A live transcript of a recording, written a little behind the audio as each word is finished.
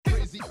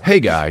Hey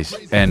guys,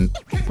 and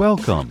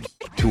welcome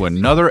to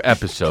another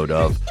episode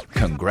of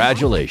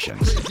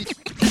Congratulations.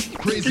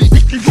 Crazy.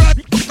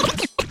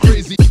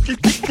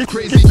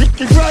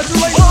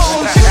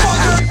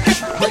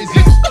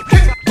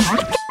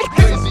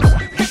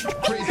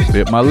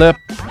 Bit my lip,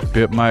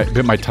 bit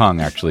my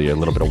tongue actually a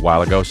little bit a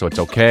while ago, so it's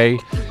okay.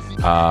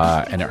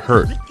 And it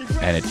hurt,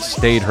 and it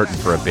stayed hurting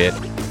for a bit,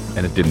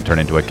 and it didn't turn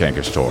into a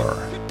canker store.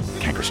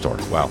 Canker store.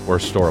 Wow,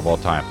 worst store of all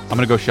time. I'm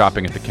gonna go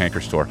shopping at the canker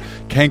store.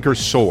 Canker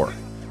sore.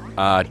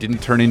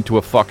 Didn't turn into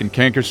a fucking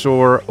canker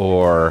sore,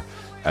 or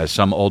as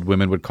some old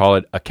women would call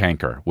it, a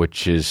canker,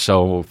 which is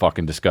so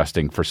fucking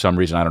disgusting. For some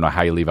reason, I don't know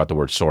how you leave out the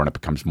word sore and it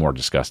becomes more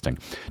disgusting.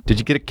 Did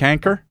you get a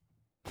canker?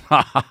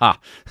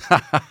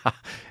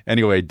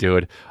 Anyway,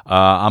 dude,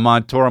 I'm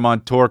on tour,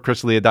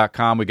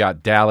 chrisleah.com. We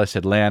got Dallas,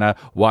 Atlanta,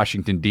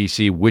 Washington,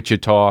 D.C.,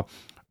 Wichita,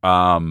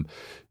 and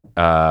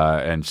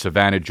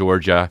Savannah,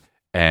 Georgia,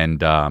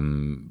 and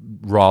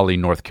Raleigh,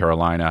 North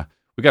Carolina.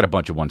 We got a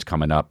bunch of ones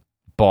coming up.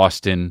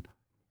 Boston,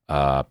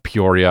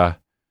 Peoria,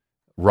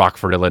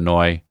 Rockford,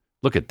 Illinois.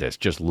 Look at this.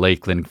 Just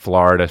Lakeland,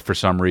 Florida. For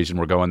some reason,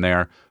 we're going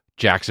there.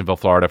 Jacksonville,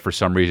 Florida, for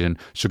some reason.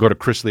 So go to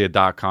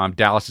chrisleah.com.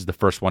 Dallas is the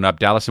first one up.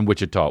 Dallas and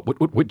Wichita.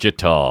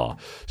 Wichita.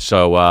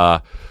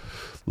 So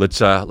let's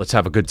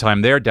have a good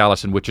time there.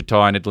 Dallas and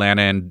Wichita and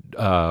Atlanta and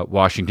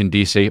Washington,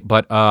 D.C.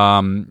 But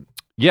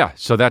yeah,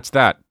 so that's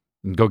that.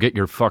 Go get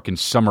your fucking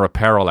summer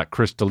apparel at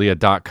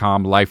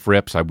chrisleah.com. Life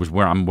Rips.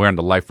 I'm wearing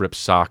the Life Rips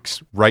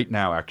socks right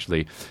now,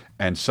 actually.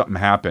 And something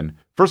happened.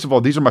 First of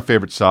all, these are my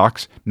favorite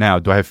socks. Now,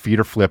 do I have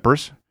feet or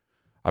flippers?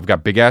 I've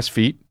got big ass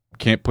feet.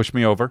 Can't push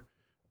me over.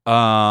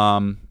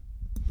 And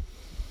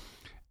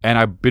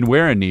I've been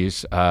wearing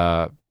these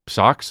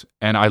socks,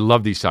 and I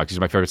love these socks. These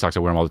are my favorite socks. I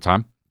wear them all the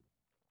time.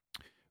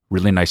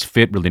 Really nice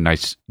fit, really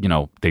nice,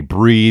 they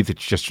breathe.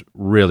 It's just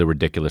really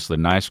ridiculously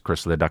nice.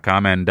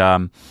 chrisleah.com.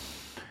 And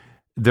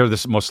they're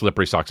the most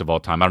slippery socks of all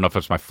time. I don't know if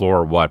it's my floor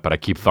or what, but I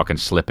keep fucking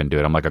slipping,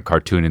 dude. I'm like a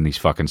cartoon in these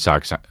fucking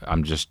socks.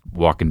 I'm just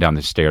walking down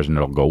the stairs, and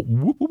it'll go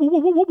whoop, whoop, whoop,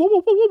 whoop, whoop,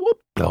 whoop, whoop,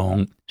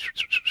 whoop.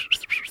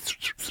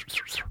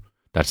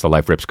 That's the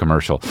Life Rips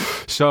commercial.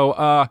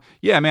 So,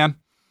 yeah, man.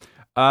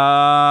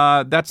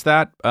 That's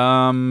that.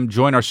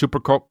 Join our Super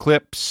Cult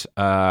Clips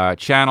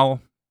channel,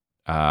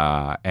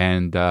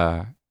 and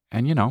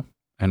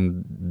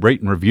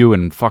rate and review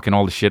and fucking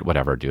all the shit,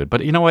 whatever, dude.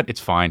 But you know what? It's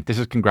fine. This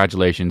is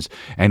Congratulations,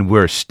 and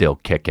we're still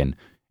kicking,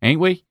 ain't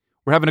we?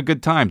 We're having a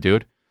good time,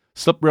 dude.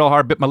 Slip real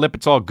hard, bit my lip.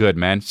 It's all good,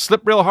 man.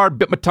 Slip real hard,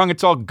 bit my tongue.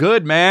 It's all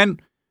good, man.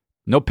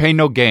 No pain,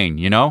 no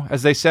gain.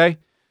 As they say.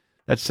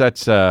 That's.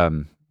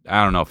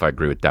 I don't know if I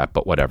agree with that,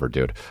 but whatever,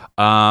 dude.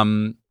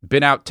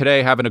 Been out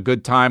today, having a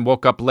good time.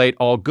 Woke up late,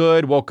 all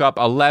good. Woke up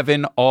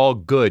 11, all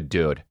good,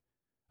 dude.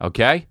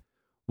 Okay?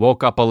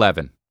 Woke up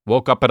 11.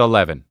 Woke up at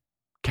 11.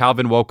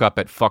 Calvin woke up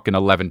at fucking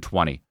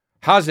 11:20.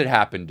 How's it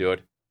happen,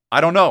 dude?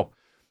 I don't know.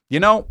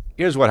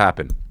 Here's what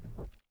happened.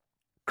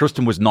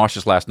 Kristen was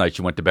nauseous last night.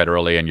 She went to bed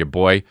early, and your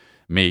boy,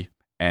 me,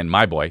 and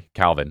my boy,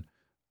 Calvin,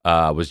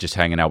 was just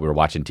hanging out. We were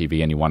watching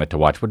TV, and he wanted to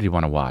watch. What did he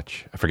want to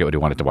watch? I forget what he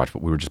wanted to watch,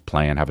 but we were just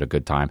playing, having a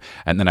good time.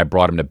 And then I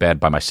brought him to bed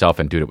by myself,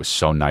 and dude, it was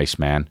so nice,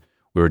 man.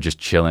 We were just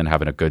chilling,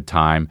 having a good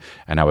time,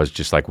 and I was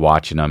just like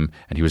watching him,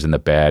 and he was in the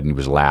bed, and he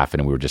was laughing,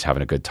 and we were just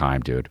having a good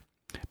time, dude.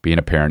 Being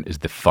a parent is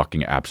the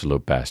fucking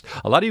absolute best.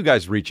 A lot of you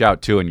guys reach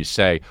out, too, and you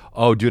say,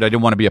 oh, dude, I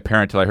didn't want to be a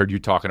parent until I heard you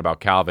talking about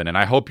Calvin, and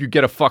I hope you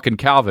get a fucking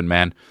Calvin,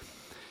 man,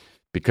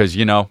 because,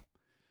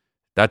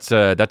 that's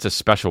a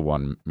special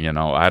one,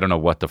 I don't know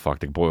what the fuck.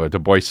 The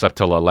boy slept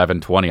till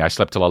 11:20. I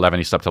slept till 11.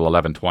 He slept till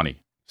 11:20.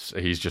 So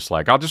he's just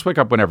like, I'll just wake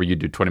up whenever you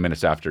do, 20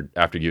 minutes after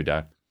you,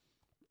 Dad.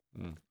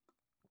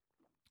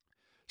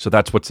 So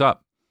that's what's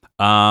up.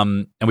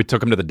 And we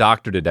took him to the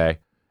doctor today,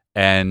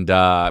 and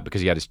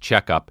because he had his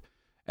checkup,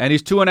 and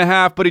he's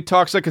 2.5, but he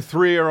talks like a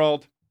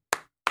 3-year-old.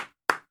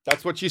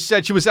 That's what she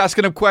said. She was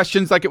asking him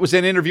questions like it was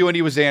an interview, and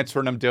he was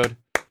answering them, dude.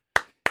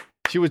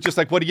 She was just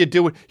like, what do you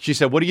do? She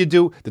said, what do you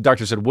do? The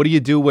doctor said, what do you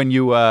do when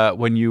you what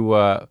do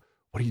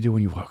you do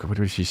when you walk? What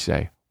did she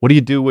say? What do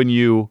you do when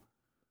you're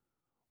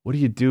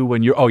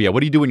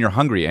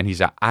hungry? And he's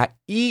like, I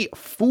eat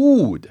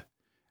food.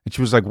 And she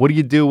was like, what do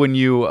you do when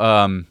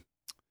you're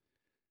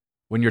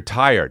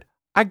tired?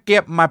 I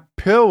get my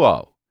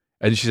pillow.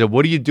 And she said,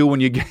 what do you do when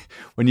you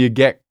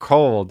get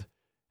cold?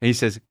 And he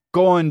says,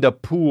 go in the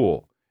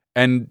pool.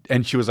 And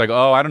she was like,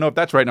 oh, I don't know if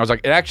that's right. And I was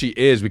like, it actually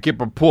is. We keep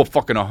our pool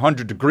fucking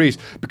 100 degrees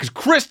because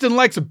Kristen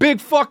likes a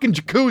big fucking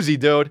jacuzzi,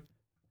 dude.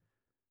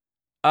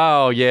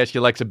 Oh, yeah, she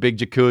likes a big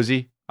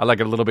jacuzzi. I like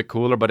it a little bit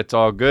cooler, but it's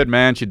all good,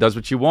 man. She does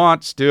what she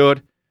wants,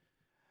 dude.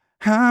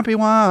 Happy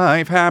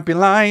wife, happy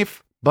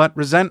life, but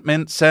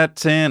resentment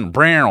sets in.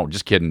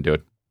 Just kidding,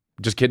 dude.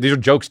 Just kidding. These are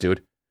jokes,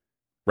 dude.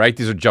 Right?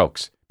 These are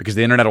jokes because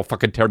the internet will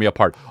fucking tear me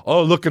apart.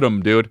 Oh, look at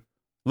him, dude.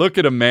 Look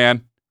at him,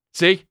 man.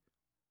 See?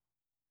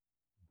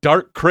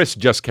 Dark Chris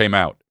just came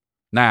out.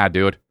 Nah,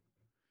 dude.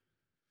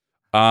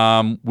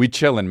 We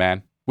chilling,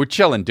 man. We're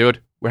chilling,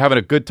 dude. We're having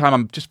a good time.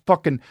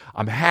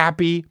 I'm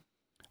happy.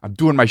 I'm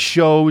doing my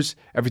shows.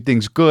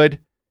 Everything's good.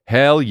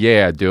 Hell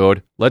yeah,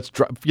 dude. Let's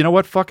drop. You know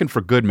what? Fucking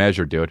for good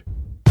measure, dude.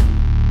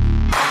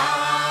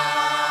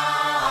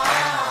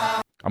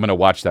 I'm going to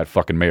watch that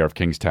fucking Mayor of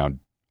Kingstown.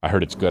 I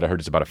heard it's good. I heard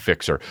it's about a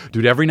fixer.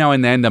 Dude, every now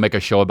and then they'll make a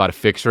show about a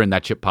fixer and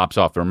that shit pops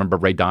off. Remember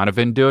Ray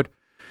Donovan, dude?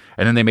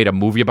 And then they made a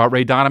movie about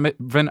Ray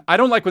Donovan. I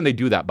don't like when they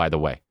do that, by the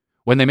way.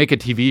 When they make a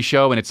TV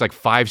show and it's like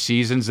 5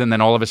 seasons and then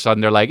all of a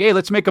sudden they're like, hey,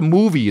 let's make a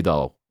movie,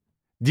 though.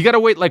 You got to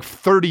wait like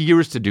 30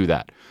 years to do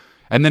that.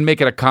 And then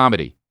make it a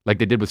comedy like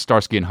they did with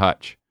Starsky and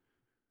Hutch.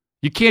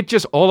 You can't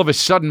just all of a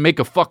sudden make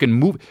a fucking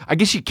movie. I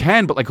guess you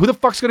can, but like who the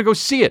fuck's going to go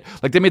see it?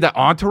 Like they made that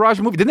Entourage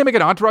movie. Didn't they make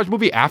an Entourage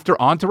movie after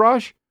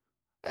Entourage?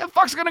 Who the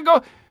fuck's going to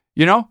go?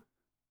 You know?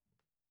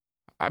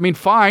 I mean,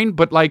 fine,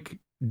 but like,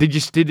 did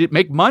it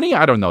make money?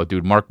 I don't know,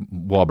 dude. Mark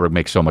Wahlberg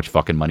makes so much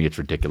fucking money. It's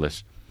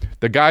ridiculous.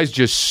 The guy's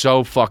just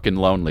so fucking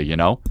lonely, you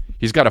know?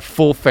 He's got a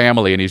full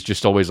family and he's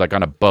just always like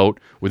on a boat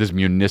with his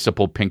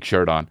municipal pink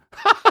shirt on.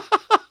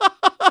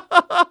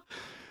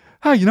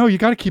 You know, you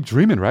got to keep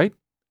dreaming, right?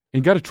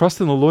 And you got to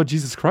trust in the Lord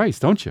Jesus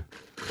Christ, don't you?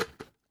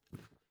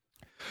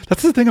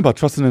 That's the thing about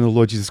trusting in the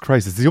Lord Jesus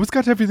Christ is He's always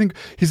got everything.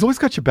 He's always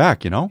got your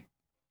back, you know?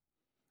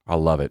 I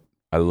love it.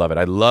 I love it.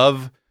 I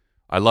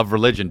love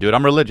religion, dude.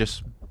 I'm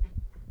religious.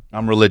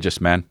 I'm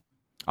religious, man.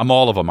 I'm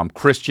all of them. I'm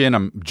Christian.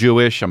 I'm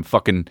Jewish. I'm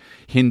fucking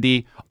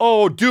Hindi.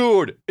 Oh,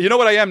 dude. You know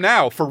what I am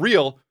now? For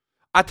real.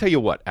 I'll tell you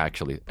what,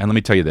 actually. And let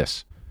me tell you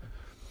this.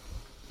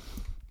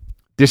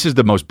 This is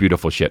the most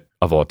beautiful shit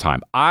of all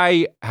time.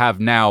 I have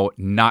now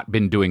not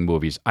been doing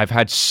movies. I've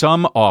had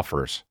some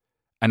offers,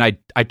 and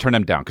I turn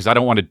them down because I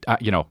don't want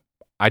to,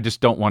 I just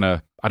don't want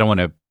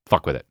to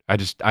fuck with it.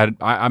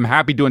 I'm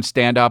happy doing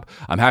stand-up.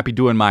 I'm happy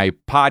doing my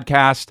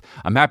podcast.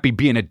 I'm happy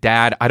being a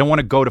dad. I don't want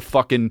to go to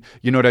fucking,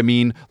 you know what I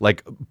mean?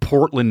 Like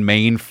Portland,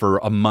 Maine for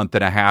a month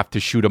and a half to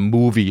shoot a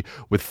movie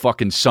with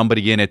fucking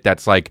somebody in it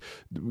that's like,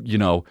 you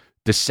know,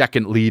 the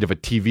second lead of a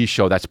TV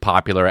show that's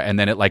popular, and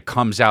then it like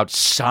comes out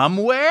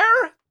somewhere,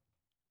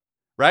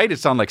 right?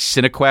 It's on like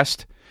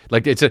Cinequest.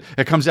 Like it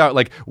comes out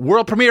like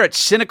world premiere at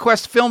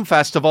Cinequest Film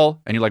Festival,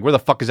 and you're like, where the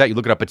fuck is that? You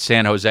look it up at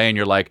San Jose, and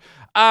you're like,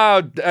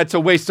 oh, that's a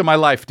waste of my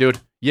life,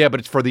 dude. Yeah, but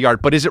it's for the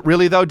art. But is it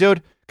really though,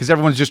 dude? Because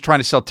everyone's just trying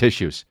to sell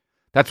tissues.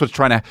 That's what's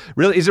trying to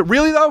really. Is it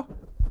really though,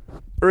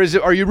 or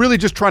are you really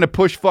just trying to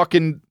push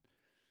fucking?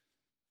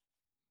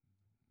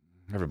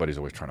 Everybody's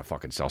always trying to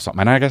fucking sell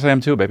something, and I guess I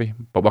am too, baby.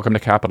 But welcome to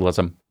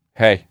capitalism.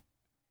 Hey,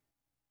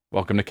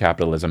 welcome to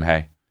capitalism.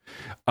 Hey,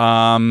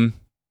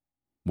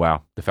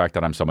 wow, the fact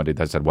that I'm somebody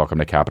that said welcome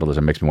to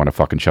capitalism makes me want to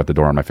fucking shut the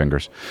door on my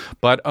fingers.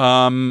 But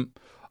I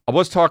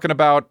was talking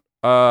about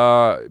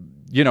and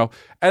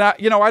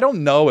I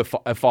don't know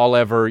if I'll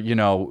ever,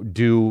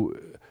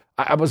 do.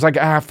 I was like,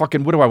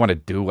 fucking, what do I want to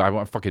do? I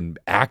want to fucking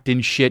act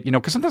in shit,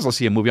 because sometimes I'll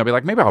see a movie, I'll be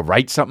like, maybe I'll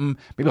write something,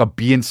 maybe I'll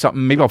be in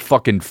something, maybe I'll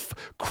fucking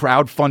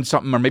crowdfund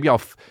something, or maybe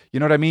I'll,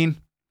 you know what I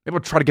mean? Maybe I'll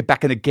try to get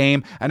back in the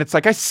game. And it's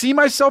like, I see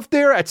myself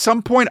there at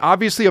some point.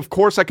 Obviously, of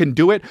course, I can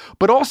do it.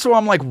 But also,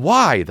 I'm like,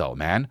 why though,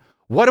 man?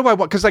 What do I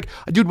want? Because, like,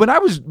 dude, when I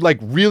was, like,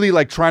 really,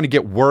 like, trying to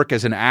get work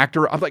as an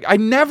actor, I'm like, I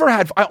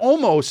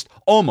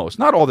almost,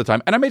 not all the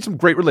time, and I made some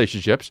great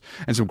relationships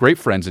and some great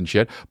friends and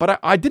shit,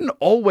 but I didn't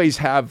always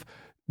have,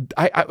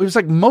 it was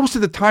like most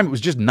of the time it was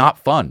just not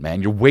fun,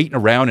 man. You're waiting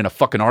around in a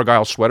fucking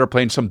Argyle sweater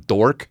playing some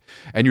dork,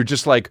 and you're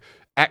just, like,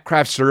 at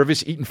craft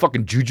service eating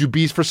fucking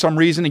jujubes for some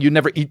reason, and you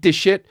never eat this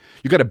shit.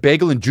 You got a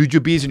bagel and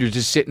jujubes, and you're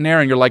just sitting there,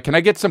 and you're like, can I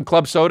get some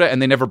club soda?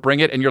 And they never bring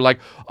it, and you're like,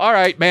 all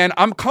right, man,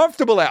 I'm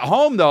comfortable at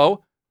home,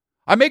 though.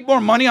 I make more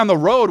money on the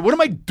road. What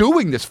am I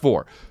doing this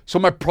for? So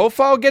my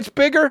profile gets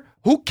bigger?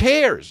 Who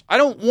cares? I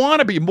don't want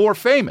to be more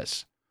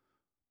famous.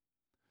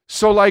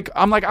 So like,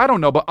 I'm like, I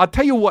don't know, but I'll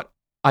tell you what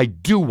I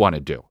do want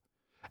to do.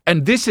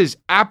 And this is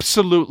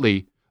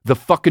absolutely the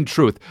fucking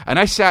truth. And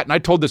I sat and I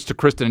told this to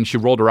Kristen and she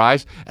rolled her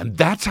eyes. And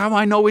that's how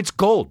I know it's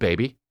gold,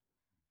 baby.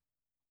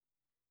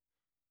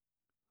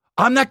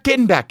 I'm not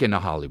getting back into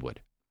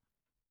Hollywood.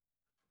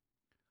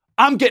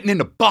 I'm getting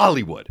into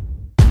Bollywood.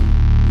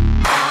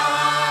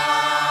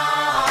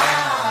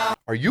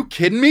 Are you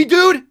kidding me,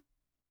 dude?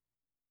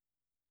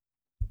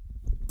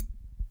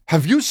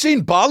 Have you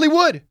seen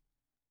Bollywood?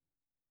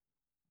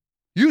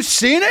 You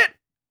seen it?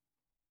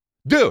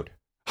 Dude,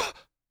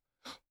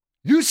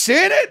 you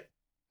seen it?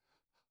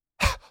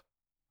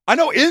 I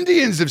know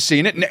Indians have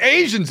seen it and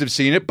Asians have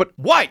seen it, but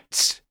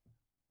whites,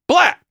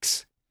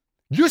 blacks,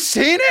 you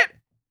seen it?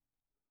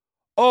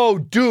 Oh,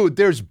 dude,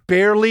 there's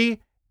barely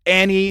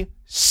any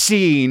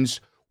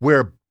scenes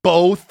where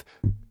both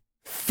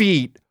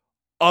feet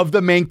of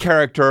the main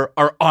character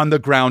are on the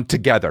ground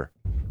together.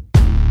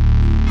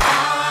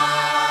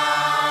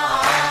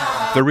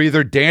 They're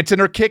either dancing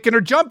or kicking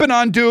or jumping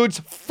on dudes.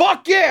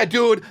 Fuck yeah,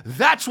 dude.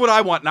 That's what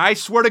I want. And I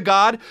swear to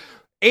God,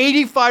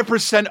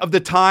 85% of the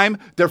time,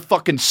 they're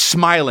fucking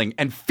smiling.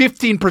 And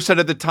 15%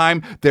 of the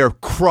time, they're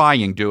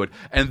crying, dude.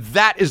 And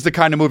that is the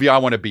kind of movie I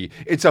want to be.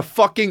 It's a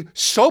fucking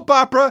soap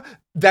opera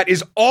that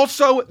is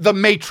also The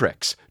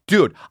Matrix.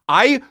 Dude,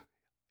 it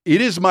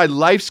is my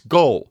life's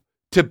goal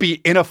to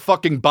be in a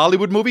fucking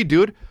Bollywood movie,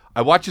 dude.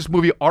 I watched this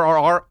movie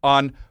RRR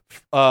on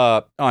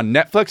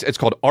Netflix. It's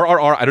called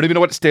RRR. I don't even know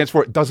what it stands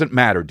for. It doesn't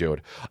matter,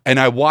 dude. And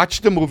I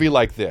watched the movie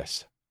like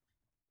this.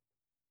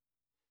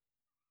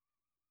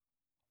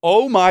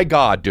 Oh my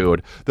God,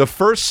 dude. The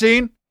first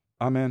scene,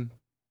 I'm in.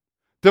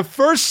 The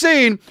first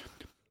scene,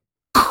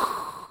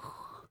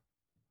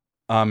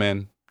 I'm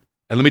in.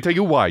 And let me tell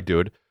you why,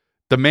 dude.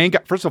 The main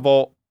guy, first of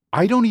all,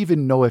 I don't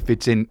even know if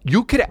it's in.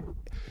 You could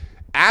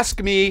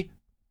ask me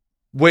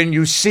when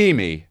you see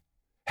me,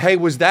 hey,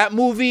 was that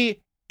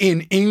movie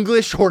in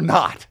English or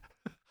not?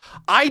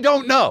 I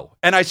don't know.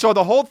 And I saw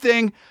the whole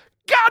thing,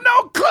 got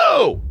no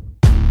clue.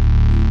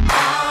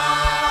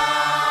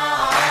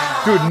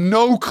 Dude,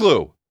 no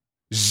clue.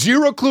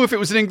 Zero clue if it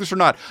was in English or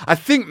not. I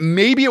think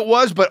maybe it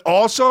was, but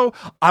also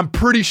I'm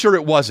pretty sure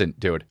it wasn't,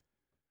 dude.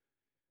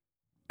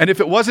 And if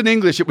it wasn't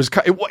English, it was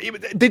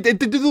they did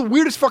the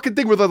weirdest fucking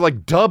thing where they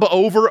like dub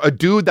over a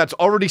dude that's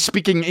already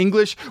speaking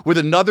English with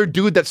another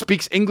dude that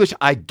speaks English,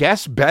 I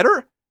guess,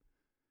 better.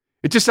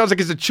 It just sounds like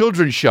it's a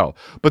children's show.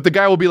 But the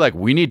guy will be like,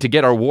 we need to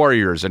get our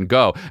warriors and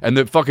go. And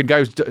the fucking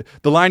guy,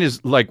 the line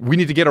is like, we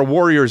need to get our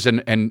warriors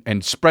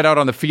and spread out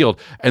on the field.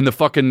 And the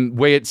fucking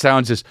way it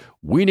sounds is,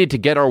 we need to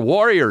get our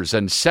warriors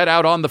and set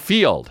out on the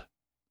field.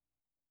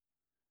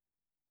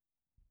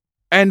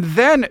 And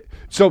then,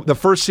 so the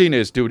first scene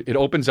is, dude, it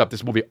opens up,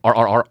 this movie,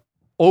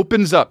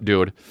 opens up,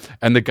 dude.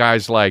 And the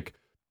guy's like,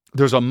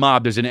 there's a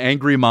mob, there's an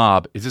angry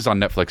mob. This is on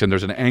Netflix, and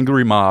there's an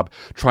angry mob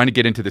trying to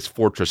get into this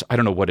fortress. I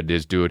don't know what it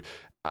is, dude.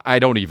 I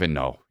don't even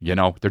know, you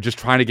know? They're just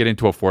trying to get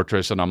into a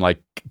fortress, and I'm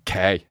like,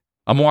 okay.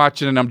 I'm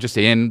watching, and I'm just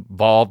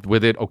involved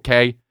with it,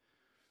 okay?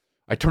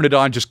 I turn it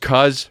on just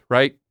cuz,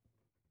 right?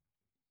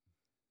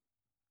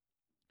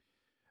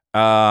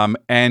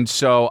 And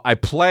so I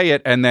play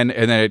it, and then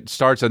it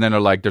starts, and then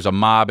they're like, there's a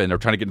mob, and they're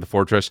trying to get into the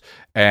fortress,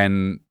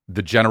 and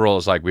the general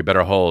is like, we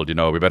better hold, you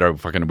know, we better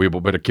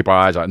keep our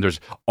eyes on. And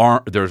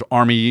there's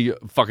army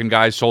fucking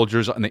guys,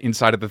 soldiers on the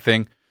inside of the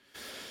thing.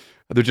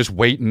 They're just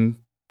waiting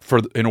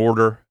for an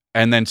order.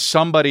 And then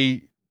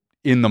somebody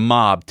in the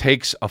mob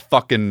takes a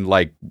fucking,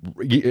 like,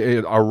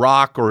 a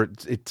rock, or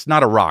it's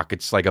not a rock,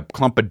 it's like a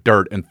clump of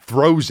dirt, and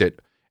throws it,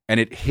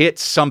 and it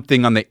hits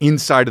something on the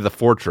inside of the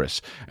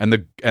fortress. And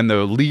the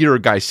leader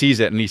guy sees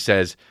it, and he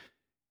says,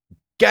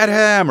 get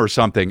him, or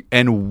something.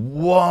 And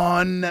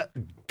one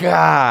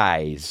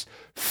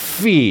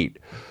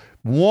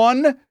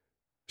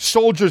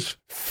soldier's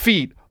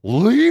feet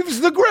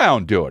leaves the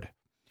ground, dude.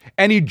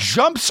 And he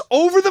jumps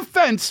over the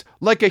fence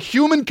like a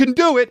human can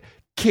do it.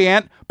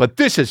 Can't, but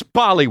this is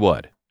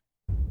Bollywood.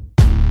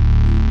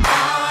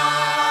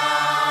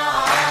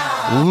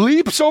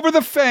 Leaps over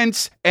the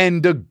fence,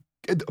 and the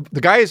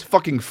guy is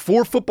fucking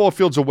 4 football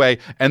fields away,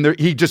 and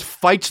he just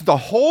fights the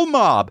whole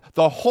mob,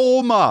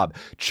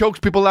 chokes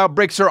people out,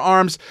 breaks their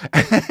arms,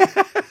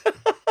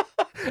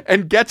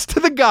 and gets to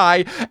the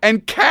guy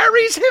and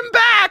carries him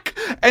back,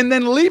 and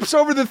then leaps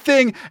over the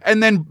thing,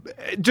 and then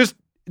just,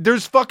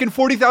 there's fucking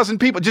 40,000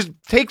 people, just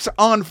takes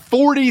on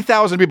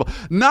 40,000 people,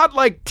 not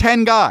like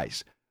 10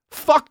 guys.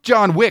 Fuck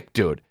John Wick,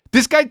 dude.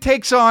 This guy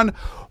takes on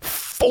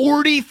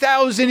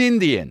 40,000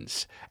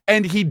 Indians,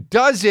 and he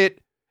does it.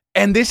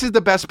 And this is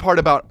the best part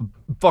about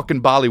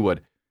fucking Bollywood.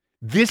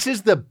 This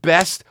is the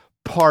best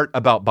part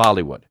about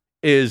Bollywood,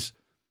 is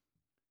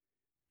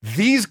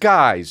these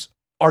guys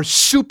are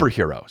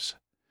superheroes,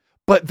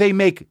 but they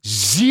make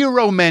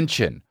zero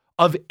mention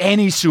of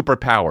any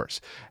superpowers.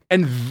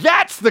 And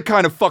that's the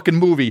kind of fucking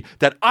movie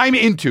that I'm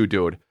into,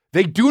 dude.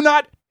 They don't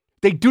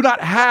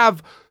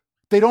have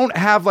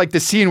like the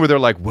scene where they're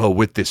like, well,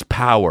 with this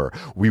power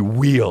we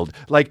wield.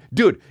 Like,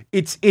 dude,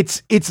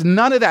 it's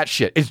none of that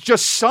shit. It's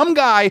just some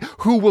guy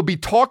who will be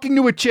talking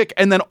to a chick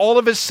and then all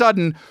of a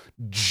sudden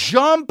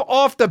jump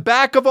off the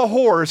back of a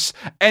horse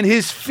and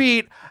his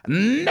feet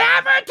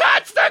never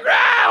touch the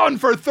ground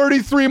for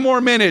 33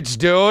 more minutes,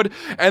 dude.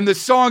 And the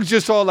song's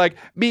just all like,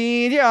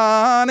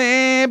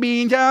 Bijane,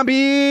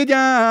 Bijane,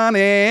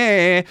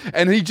 Bijane.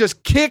 And he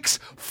just kicks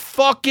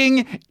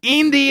fucking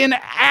Indian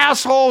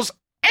assholes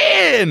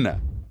in.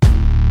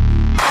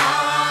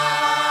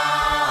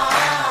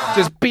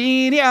 Just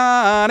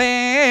biryani,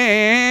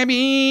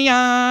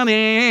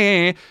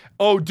 biryani.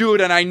 Oh, dude,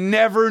 and I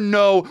never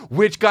know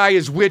which guy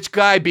is which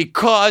guy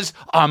because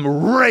I'm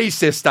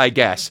racist, I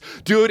guess.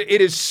 Dude, it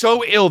is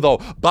so ill, though.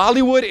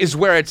 Bollywood is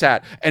where it's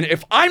at. And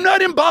if I'm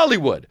not in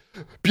Bollywood,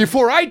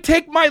 before I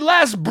take my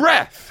last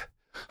breath,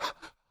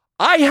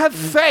 I have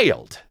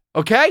failed,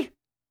 okay?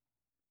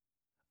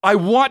 I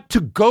want to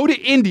go to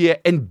India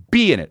and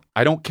be in it.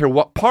 I don't care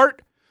what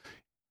part.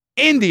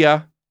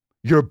 India,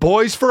 your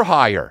boys for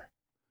hire.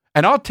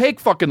 And I'll take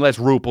fucking less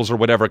ruples or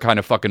whatever kind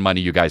of fucking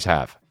money you guys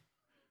have.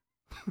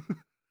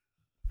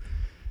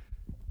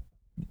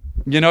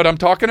 You know what I'm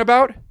talking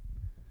about?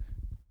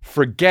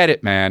 Forget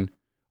it, man.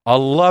 I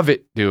love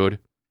it, dude.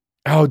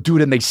 Oh,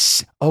 dude, and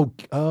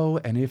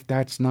and if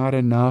that's not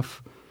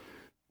enough,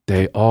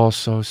 they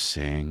also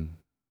sing.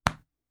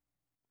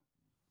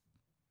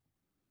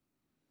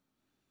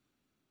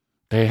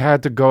 They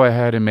had to go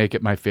ahead and make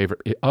it my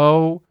favorite.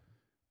 Oh,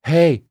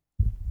 hey.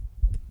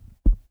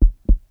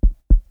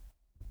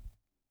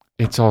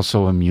 It's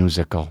also a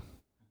musical.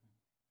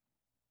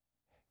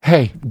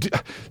 Hey,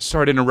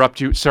 sorry to interrupt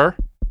you, sir.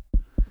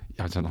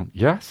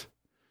 Yes?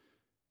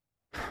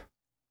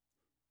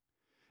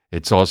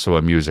 It's also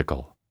a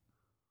musical.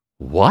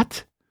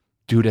 What?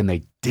 Dude, and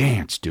they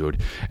dance,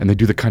 dude. And they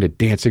do the kind of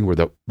dancing where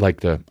I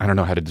don't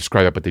know how to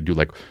describe it, but they do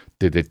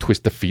they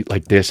twist the feet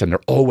like this and they're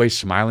always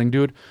smiling,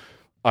 dude.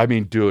 I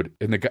mean, dude,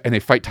 and they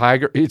fight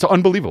tiger. It's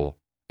unbelievable.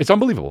 It's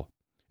unbelievable.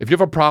 If you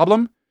have a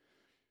problem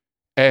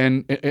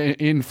and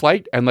in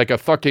flight and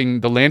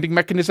the landing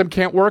mechanism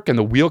can't work and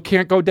the wheel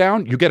can't go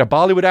down, you get a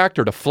Bollywood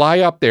actor to fly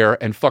up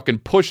there and fucking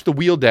push the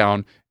wheel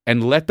down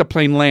and let the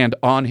plane land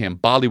on him.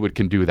 Bollywood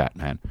can do that,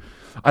 man.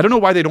 I don't know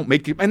why they don't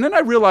make it. And then I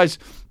realize,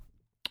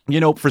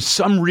 for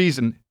some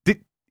reason, the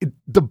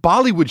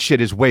Bollywood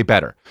shit is way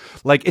better.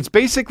 Like, it's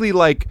basically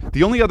like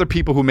the only other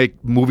people who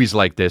make movies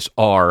like this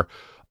are,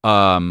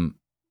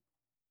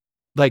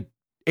 like,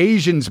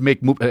 Asians make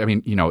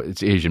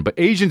it's Asian, but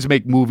Asians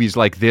make movies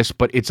like this,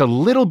 but it's a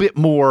little bit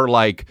more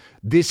like,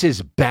 this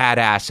is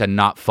badass and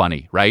not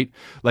funny, right?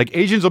 Like,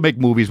 Asians will make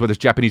movies, whether it's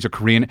Japanese or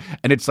Korean,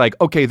 and it's like,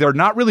 okay, they're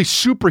not really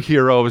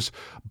superheroes,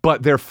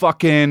 but they're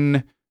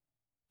fucking,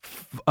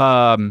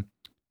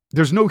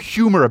 there's no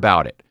humor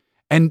about it.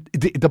 And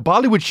the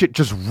Bollywood shit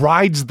just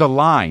rides the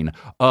line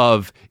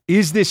of,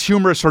 is this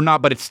humorous or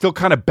not? But it's still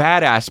kind of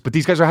badass, but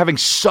these guys are having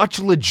such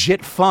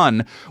legit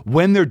fun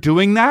when they're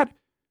doing that.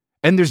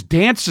 And there's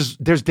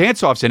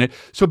dance-offs in it.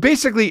 So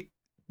basically,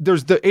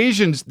 there's the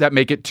Asians that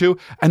make it too.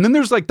 And then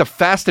there's like the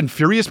Fast and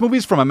Furious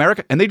movies from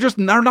America. And they just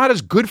are not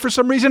as good for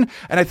some reason.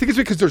 And I think it's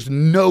because there's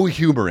no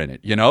humor in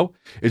it,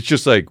 It's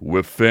just like,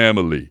 we're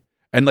family.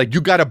 And like,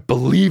 you got to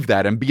believe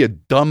that and be a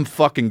dumb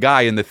fucking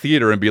guy in the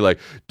theater and be like,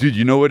 dude,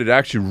 you know what? It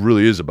actually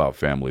really is about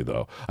family,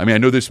 though. I mean, I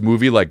know this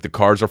movie, like, the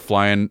cars are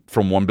flying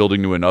from one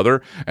building to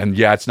another. And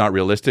yeah, it's not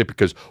realistic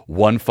because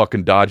one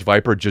fucking Dodge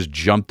Viper just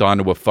jumped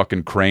onto a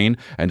fucking crane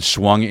and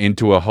swung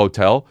into a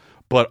hotel.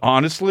 But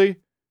honestly,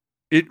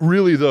 it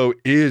really, though,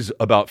 is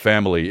about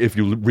family if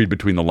you read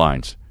between the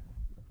lines.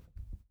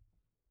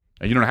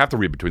 And you don't have to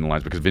read between the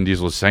lines because Vin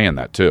Diesel is saying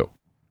that, too.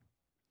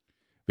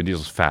 Vin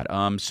Diesel's fat.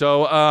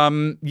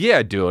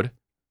 Yeah, dude.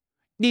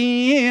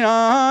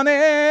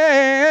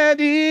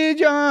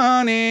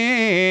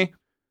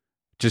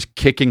 Just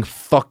kicking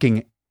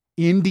fucking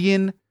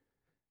Indian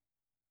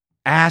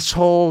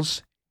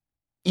assholes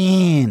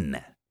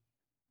in.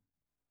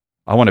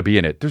 I want to be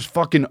in it. There's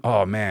fucking,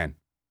 oh man.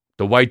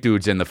 The white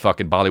dudes in the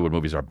fucking Bollywood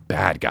movies are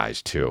bad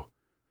guys too.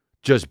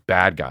 Just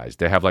bad guys.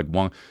 They have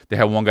one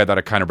guy that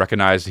I kind of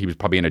recognized. He was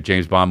probably in a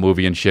James Bond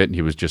movie and shit, and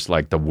he was just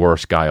like the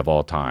worst guy of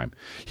all time.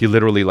 He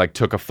literally like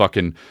took a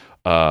fucking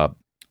tree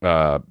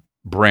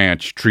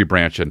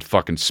branch and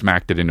fucking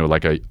smacked it into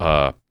like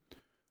a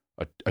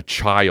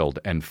child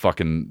and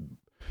fucking,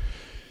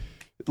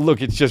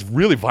 look, it's just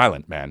really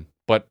violent, man.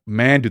 But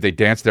man, do they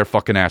dance their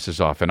fucking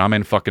asses off. And I'm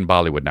in fucking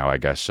Bollywood now, I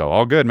guess. So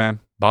all good, man.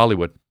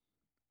 Bollywood.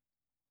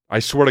 I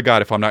swear to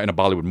God, if I'm not in a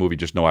Bollywood movie,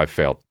 just know I've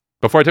failed.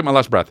 Before I take my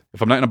last breath,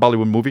 if I'm not in a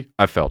Bollywood movie,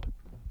 I've failed.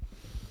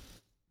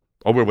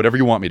 I'll wear whatever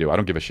you want me to. I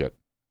don't give a shit.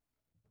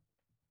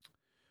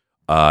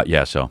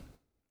 Yeah, so.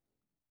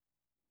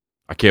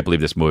 I can't believe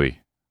this movie.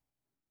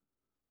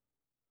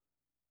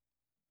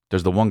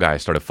 There's the one guy I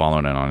started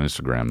following on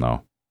Instagram,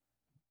 though.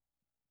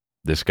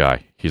 This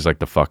guy. He's like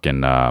the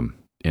fucking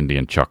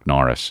Indian Chuck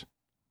Norris.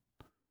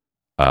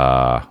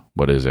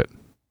 What is it?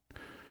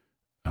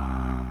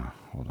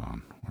 Hold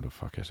on. Where the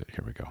fuck is it?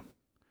 Here we go.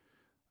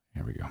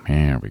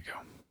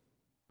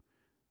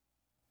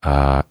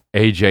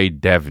 AJ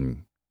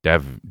Devgan.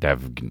 AJ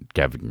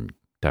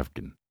Devgn.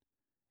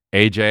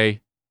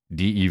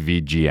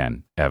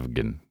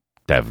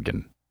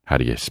 Devgan. How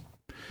do you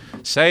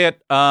say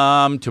it?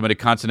 Too many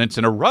consonants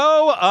in a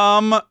row.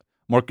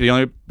 The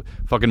only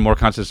fucking more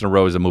consonants in a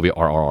row is the movie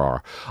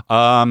RRR.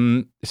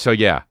 So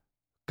yeah,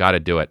 gotta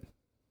do it.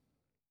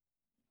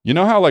 You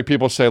know how like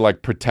people say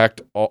like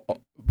protect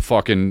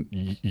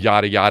fucking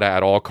yada yada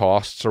at all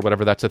costs or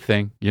whatever, that's a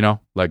thing,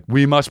 like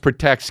we must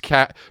protect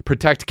Cat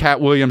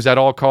Williams at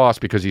all costs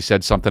because he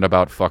said something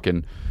about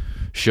fucking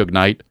Suge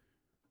Knight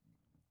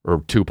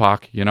or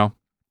Tupac,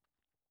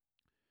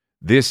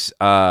 this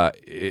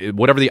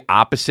whatever the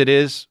opposite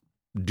is,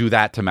 do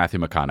that to Matthew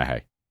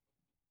McConaughey.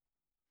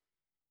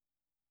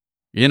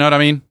 You know what I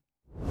mean?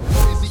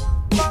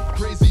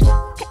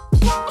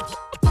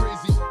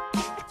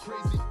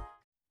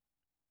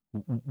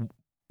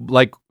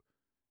 Like,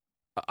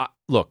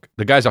 look,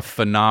 the guy's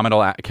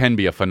can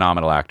be a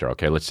phenomenal actor.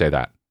 Okay, let's say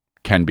that.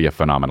 Can be a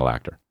phenomenal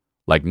actor.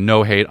 Like,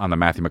 no hate on the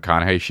Matthew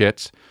McConaughey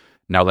shits.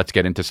 Now let's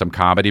get into some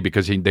comedy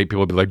because people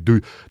will be like,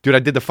 dude,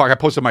 I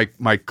posted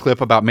my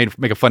clip about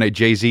making fun of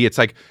Jay-Z. It's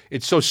like,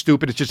 it's so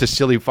stupid. It's just a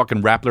silly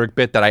fucking rap lyric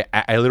bit that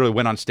I literally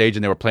went on stage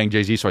and they were playing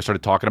Jay-Z, so I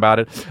started talking about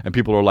it. And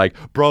people were like,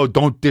 bro,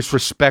 don't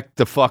disrespect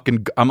the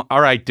fucking,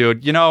 all right,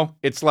 dude.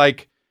 It's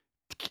like,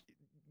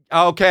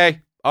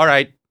 okay, all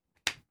right,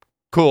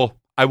 cool.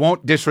 I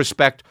won't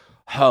disrespect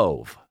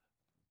Hove.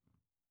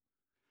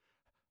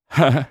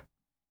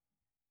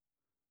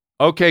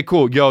 Okay,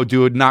 cool. Yo,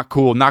 dude, not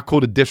cool. Not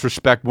cool to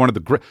disrespect one of the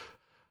great.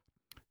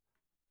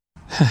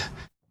 I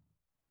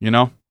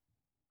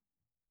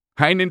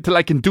ain't into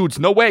liking dudes.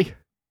 No way.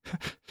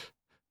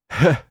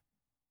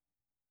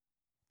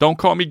 Don't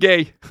call me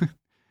gay.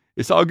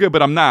 It's all good,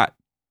 but I'm not.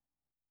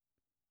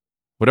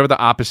 Whatever the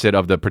opposite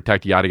of the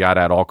protect yada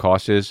yada at all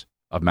costs is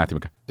of Matthew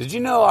McConaughey. Did you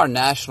know our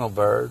national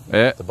bird,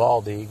 the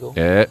bald eagle,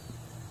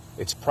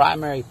 its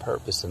primary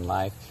purpose in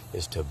life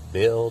is to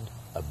build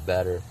a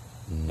better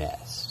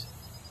nest?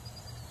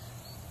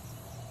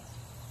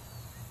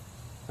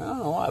 I don't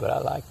know why, but I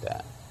like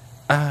that.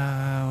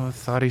 I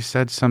thought he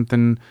said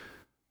something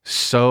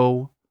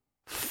so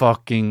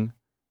fucking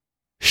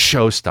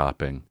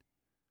show-stopping.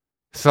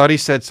 Thought he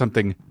said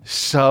something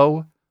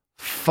so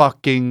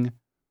fucking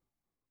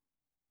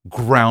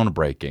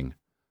groundbreaking.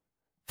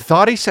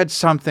 Thought he said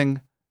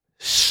something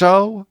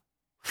so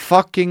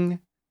fucking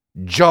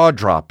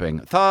jaw-dropping.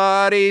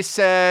 Thought he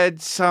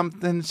said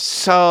something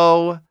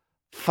so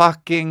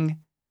fucking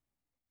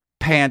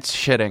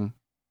pants-shitting.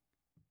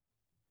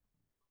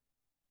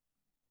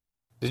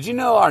 Did you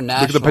know our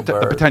national Look at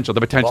the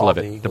potential of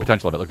it. eagle, Look at the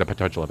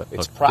potential of it.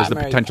 its Look, primary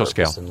there's the potential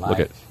scale. purpose in Look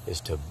at life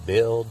is to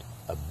build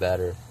a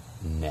better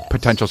nest.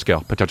 potential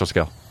scale.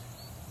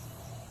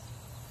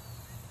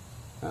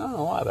 I don't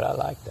know why, but I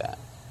like that.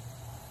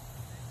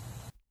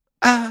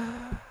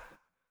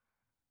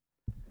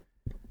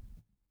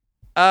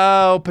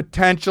 Oh,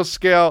 potential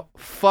scale.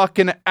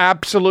 Fucking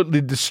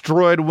absolutely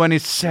destroyed when he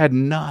said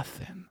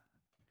nothing.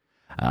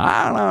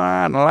 I don't know.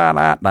 I don't know why, but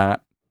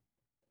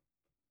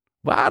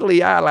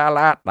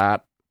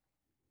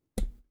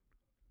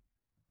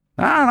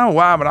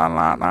I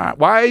like that.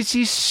 Why is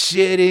he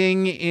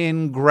sitting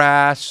in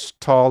grass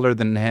taller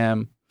than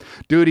him?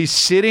 Dude, he's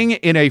sitting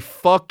in a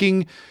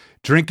fucking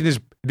drinking his...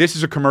 This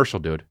is a commercial,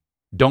 dude.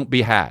 Don't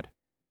be had.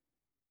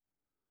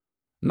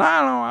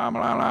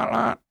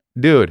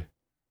 Dude.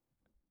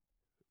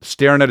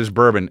 Staring at his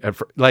bourbon.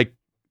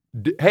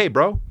 Hey,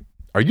 bro.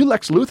 Are you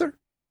Lex Luthor?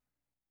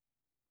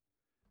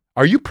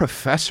 Are you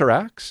Professor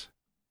X?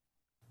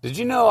 Did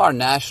you know our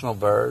national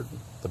bird,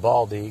 the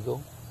bald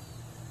eagle,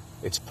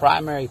 its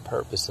primary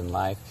purpose in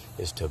life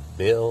is to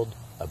build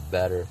a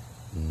better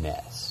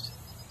nest?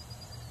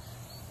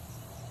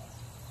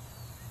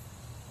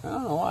 I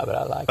don't know why, but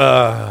I like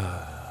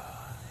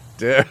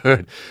it.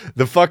 Dude,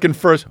 the fucking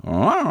first... Did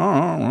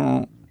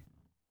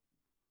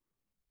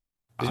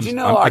you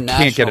know our national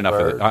I can't get enough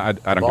bird, of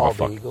it. I don't give a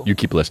fuck. eagle, You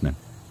keep listening.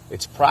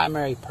 its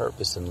primary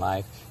purpose in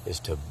life is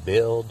to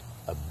build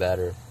a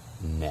better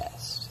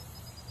nest?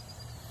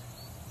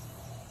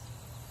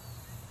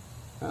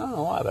 I don't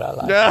know why, but I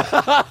like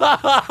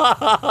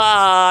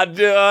it.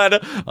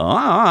 Dude.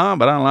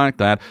 But I like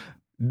that.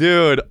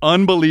 Dude,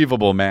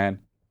 unbelievable, man.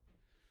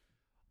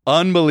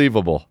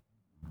 Unbelievable.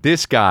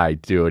 This guy,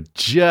 dude,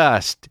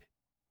 just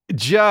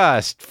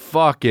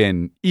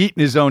fucking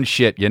eating his own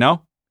shit, you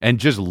know? And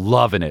just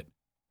loving it.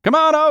 Come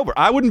on over.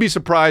 I wouldn't be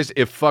surprised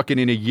if fucking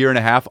in a year and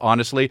a half,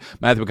 honestly,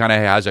 Matthew McConaughey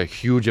has a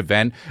huge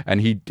event and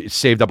he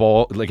saved up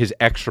all like his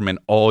excrement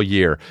all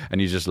year.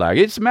 And he's just like,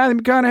 it's Matthew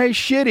McConaughey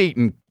shit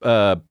eating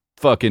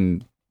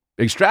fucking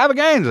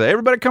extravaganza.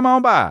 Everybody come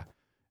on by.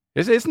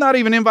 It's not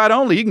even invite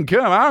only. You can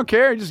come. I don't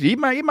care. Just eat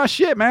my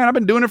shit, man. I've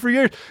been doing it for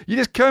years. You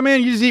just come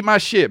in, you just eat my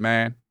shit,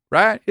 man.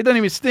 Right? It doesn't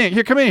even stink.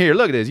 Here, come in here.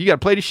 Look at this. You got a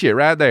plate of shit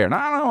right there. And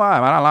I don't know why,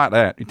 but I like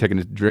that. You're taking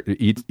it,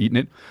 eating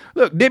it.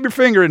 Look, dip your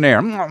finger in there.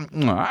 I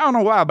don't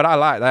know why, but I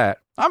like that.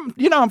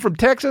 I'm from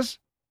Texas.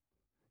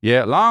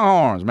 Yeah,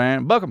 Longhorns,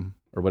 man. Buck 'em.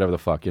 Or whatever the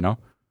fuck, you know.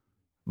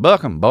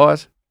 Buck 'em,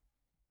 boys.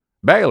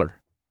 Baylor.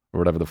 Or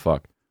whatever the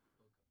fuck.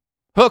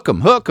 Hook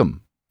 'em.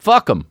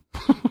 Fuck 'em.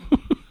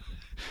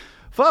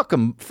 Fuck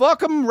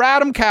 'em,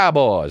 ride 'em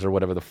cowboys, or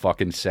whatever the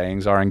fucking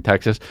sayings are in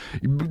Texas.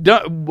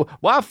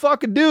 Why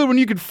fuck a dude when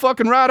you could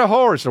fucking ride a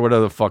horse, or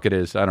whatever the fuck it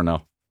is? I don't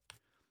know.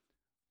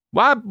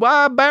 Why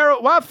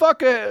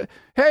fuck a...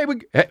 Hey,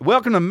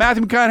 welcome to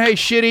Matthew McConaughey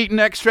shit-eating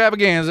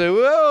extravaganza.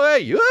 Whoa,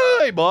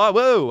 hey, boy,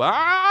 whoa.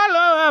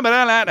 I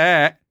like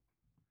that.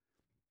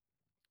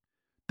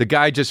 The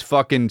guy just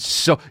fucking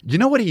so... You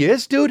know what he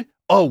is, dude?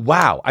 Oh,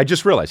 wow. I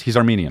just realized he's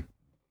Armenian.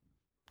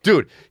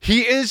 Dude,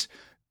 he is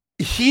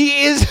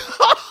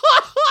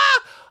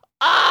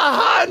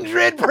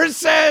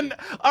 100%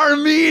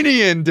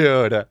 Armenian,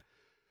 dude.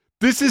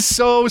 This is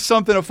so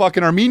something a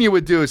fucking Armenian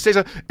would do. Say,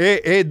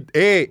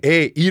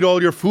 hey, eat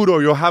all your food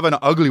or you'll have an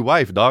ugly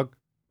wife, dog.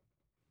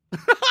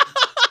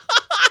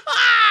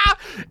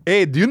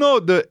 Hey, do you know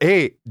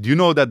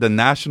that the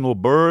national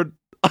bird?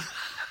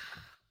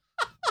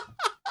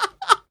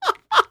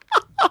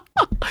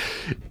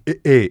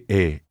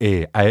 Hey,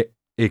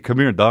 come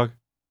here, dog.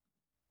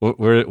 What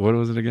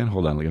was it again?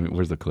 Hold on.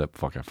 Where's the clip?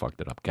 Fuck, I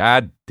fucked it up.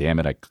 God damn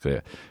it.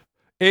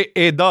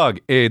 Hey, dog.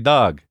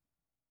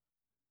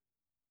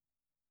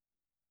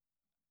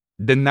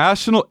 The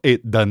national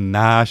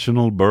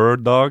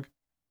bird, dog.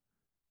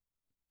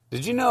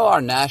 Did you know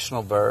our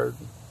national bird,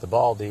 the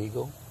bald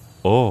eagle?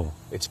 Oh.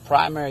 Its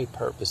primary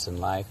purpose in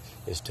life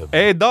is to...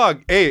 Hey,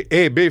 dog.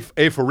 Hey, beef.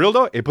 Hey, for real,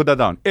 though? Hey, put that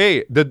down.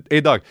 Hey,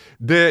 dog.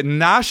 The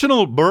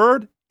national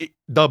bird,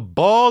 the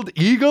bald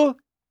eagle...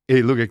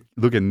 Hey, look at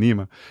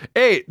Nima.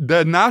 Hey,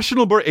 the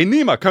national bird. Hey,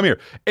 Nima, come here.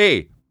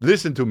 Hey,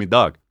 listen to me,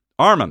 dog.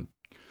 Arman.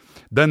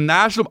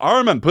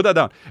 Arman, put that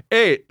down.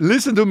 Hey,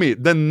 listen to me.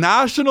 The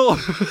national...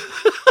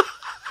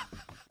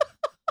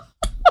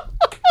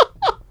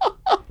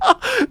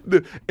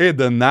 Hey,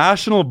 the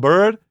national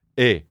bird.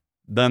 Hey,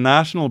 the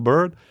national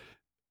bird.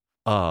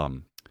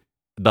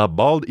 The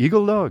bald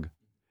eagle, dog.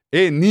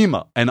 Hey,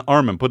 Nima and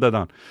Armin, put that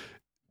down.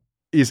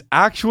 Is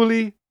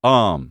actually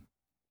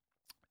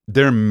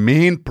their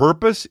main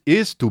purpose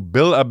is to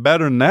build a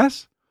better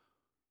nest.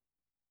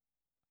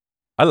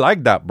 I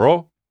like that,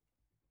 bro.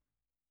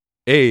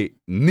 Hey,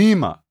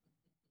 Nima.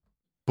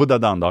 Put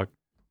that down, dog.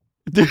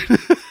 Dude.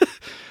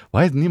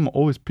 Why is Nima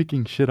always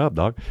picking shit up,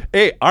 dog?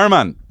 Hey,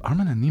 Armin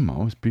and Nima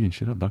always picking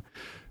shit up, dog.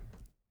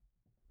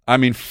 I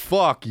mean,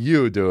 fuck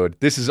you, dude.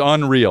 This is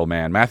unreal,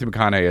 man. Matthew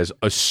McConaughey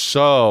is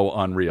so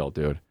unreal,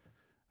 dude.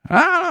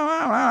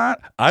 I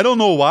don't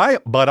know why,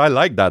 but I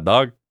like that,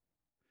 dog.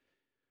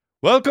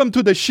 Welcome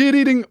to the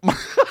shit-eating...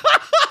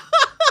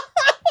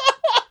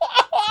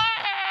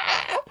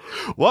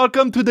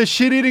 Welcome to the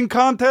shit-eating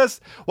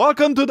contest.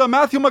 Welcome to the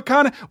Matthew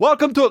McConaughey.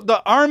 Welcome to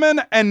the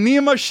Armin and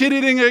Nima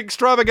shit-eating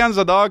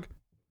extravaganza, dog.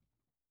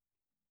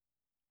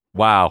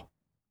 Wow.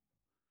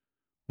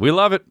 We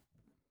love it.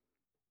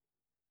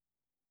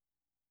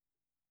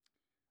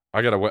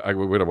 We gotta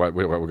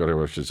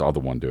watch this other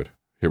one, dude.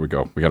 Here we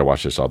go. We gotta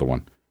watch this other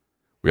one.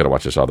 We gotta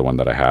watch this other one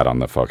that I had on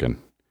the fucking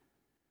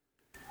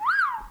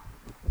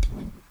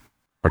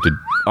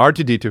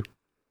R2D2.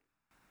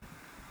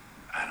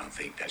 I don't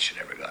think that should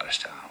ever go out of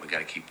style. We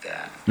gotta keep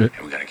that. Yeah.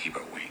 And we gotta keep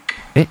our wink.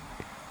 Eh.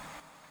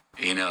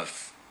 You know,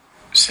 if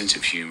sense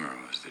of humor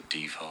was the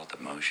default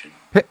emotion,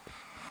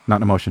 Not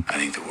an emotion. I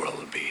think the world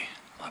would be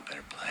a lot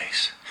better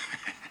place.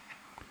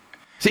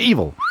 It's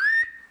evil.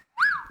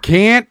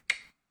 Can't.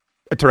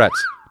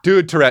 Tourette's.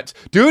 Dude, Tourette's.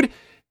 Dude,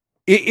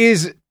 it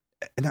is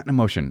not an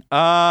emotion.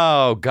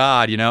 Oh,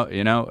 God, you know,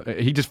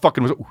 he just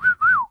fucking was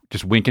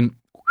just winking.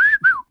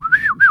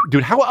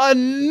 Dude, how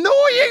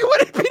annoying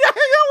would it be to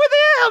hang out with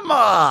him?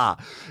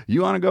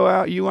 You want to go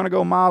out? You want to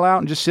go a mile out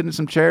and just sit in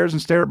some chairs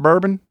and stare at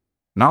bourbon?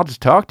 And I'll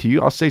just talk to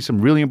you. I'll say some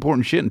really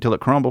important shit until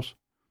it crumbles.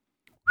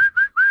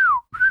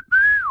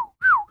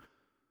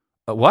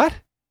 What?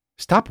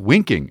 Stop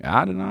winking.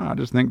 I don't know. I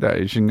just think that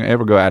it shouldn't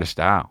ever go out of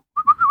style.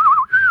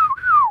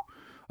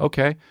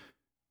 Okay.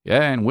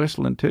 Yeah, and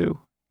whistling too.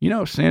 You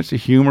know, sense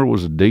of humor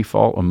was a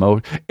default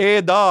emotion.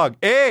 Hey, dog.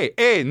 Hey,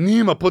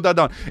 Nima, put that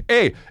down.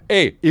 Hey,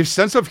 if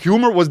sense of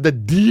humor was the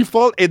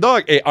default, hey,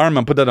 dog. Hey,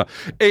 Armin, put that down.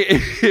 Hey,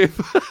 if...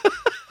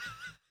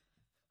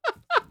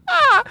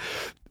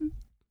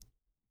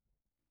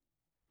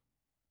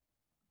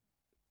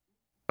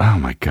 Oh,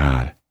 my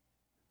God.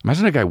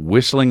 Imagine a guy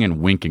whistling and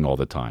winking all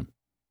the time.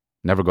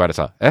 Never go out of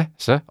style.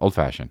 Sir,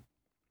 old-fashioned.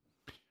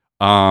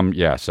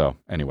 Yeah, so,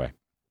 anyway.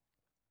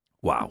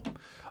 Wow.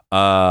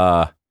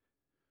 God,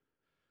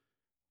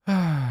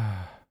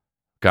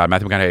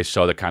 Matthew McConaughey is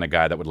so the kind of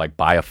guy that would like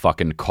buy a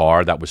fucking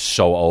car that was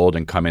so old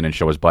and come in and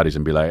show his buddies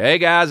and be like, "Hey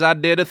guys, I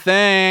did a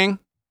thing."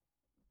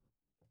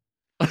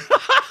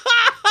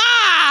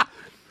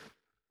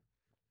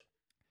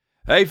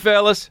 Hey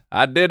fellas,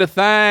 I did a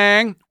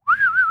thing.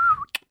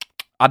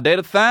 I did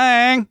a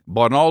thing.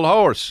 Bought an old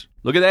horse.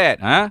 Look at that,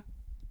 huh?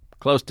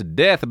 Close to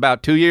death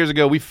about 2 years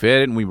ago. We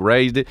fed it and we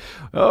raised it.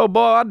 Oh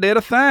boy, I did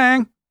a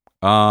thing.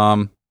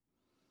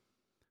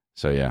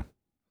 So yeah.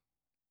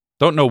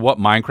 Don't know what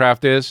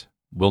Minecraft is.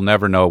 We'll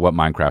never know what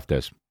Minecraft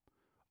is.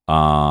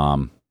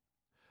 How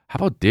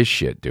about this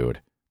shit, dude?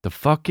 The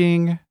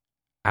fucking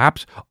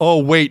apps.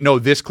 Oh, wait, no,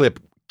 this clip.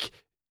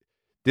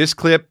 This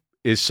clip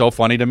is so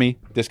funny to me.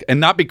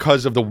 And not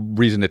because of the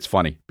reason it's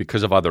funny,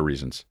 because of other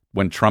reasons.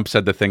 When Trump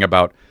said the thing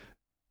about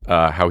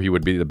how he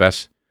would be the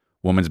best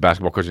women's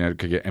basketball coach in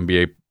the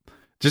NBA.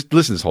 Just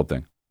listen to this whole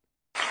thing.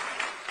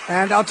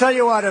 And I'll tell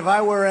you what, if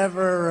I were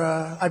ever,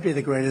 I'd be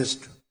the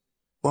greatest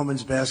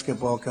women's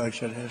basketball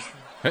coach in history.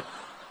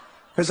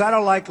 Because I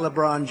don't like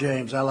LeBron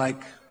James. I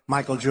like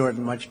Michael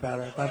Jordan much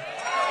better. But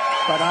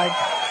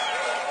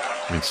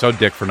I mean, so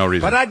dick for no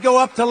reason. But I'd go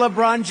up to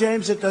LeBron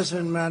James. It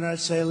doesn't matter. I'd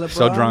say, LeBron,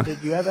 so drunk.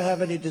 Did you ever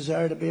have any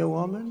desire to be a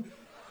woman?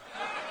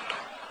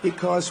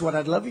 Because what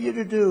I'd love you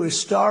to do is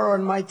star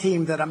on my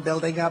team that I'm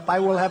building up. I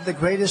will have the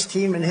greatest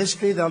team in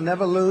history. They'll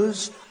never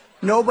lose.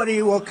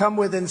 Nobody will come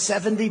within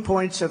 70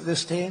 points of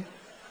this team.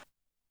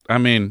 I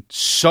mean,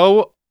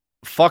 so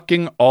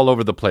fucking all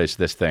over the place,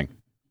 this thing.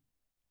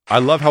 I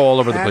love how all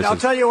over the place. And I'll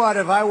tell you what,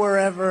 if I were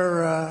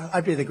ever,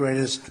 I'd be the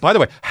greatest. By the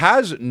way,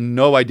 has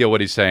no idea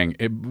what he's saying,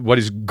 what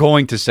he's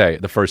going to say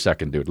the first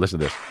second, dude. Listen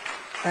to this.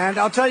 And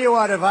I'll tell you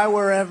what, if I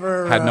were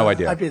ever, had no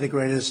idea. I'd be the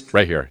greatest.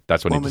 Right here.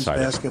 That's what he women's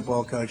decided.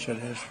 Basketball coach in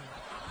history.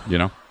 You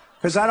know?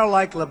 Because I don't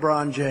like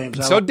LeBron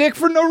James. So dick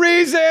for no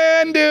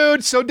reason,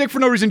 dude. So dick for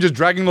no reason. Just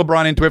dragging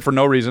LeBron into it for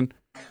no reason.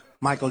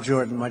 Michael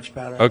Jordan much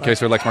better. Okay,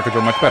 so he likes Michael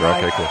Jordan much better.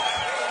 Okay, cool.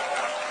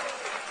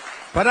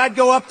 But I'd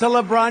go up to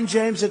LeBron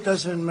James. It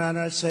doesn't matter.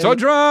 I'd say, so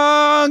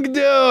drunk,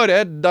 dude.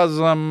 It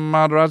doesn't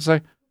matter. I'd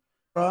say,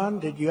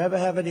 LeBron, did you ever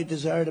have any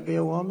desire to be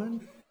a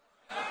woman?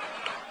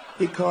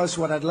 Because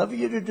what I'd love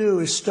you to do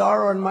is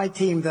star on my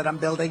team that I'm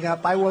building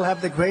up. I will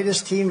have the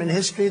greatest team in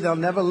history. They'll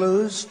never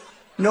lose.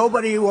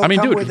 Nobody will. I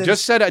mean, dude, he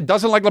just said it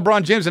doesn't like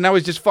LeBron James, and now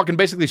he's just fucking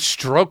basically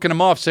stroking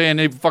him off, saying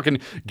he fucking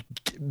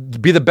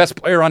be the best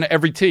player on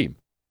every team.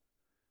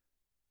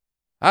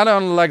 I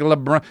don't like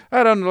LeBron.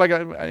 I don't like,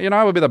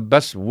 I would be the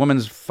best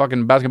women's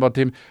fucking basketball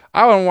team.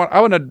 Because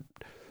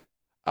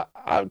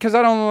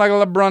I don't like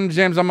LeBron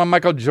James. I'm a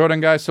Michael Jordan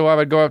guy, so I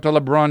would go up to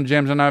LeBron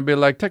James and I'd be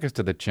like, take us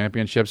to the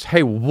championships.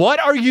 Hey, what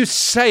are you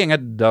saying?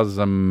 It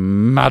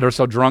doesn't matter.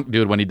 So drunk,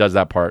 dude, when he does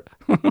that part.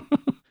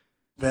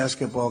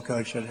 Basketball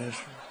coach in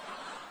history.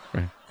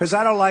 Because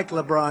I don't like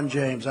LeBron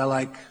James. I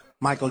like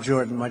Michael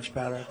Jordan much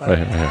better.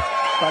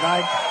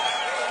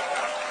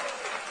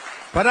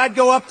 But I'd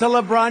go up to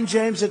LeBron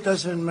James. It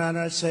doesn't matter.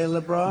 I'd say,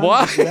 LeBron.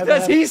 What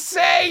does he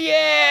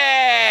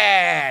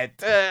say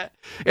it?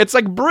 It's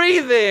like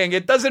breathing.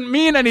 It doesn't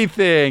mean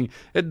anything.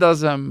 It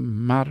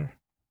doesn't matter.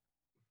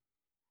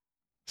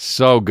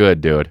 So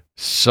good, dude.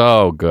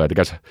 So good. The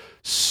guy's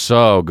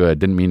so good.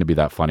 Didn't mean to be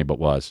that funny, but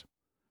was.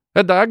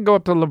 I can go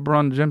up to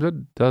LeBron James.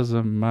 It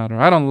doesn't matter.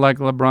 I don't like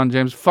LeBron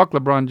James. Fuck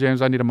LeBron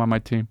James. I need him on my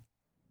team.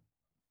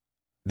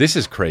 This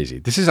is crazy.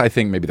 This is, I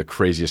think, maybe the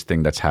craziest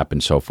thing that's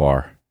happened so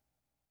far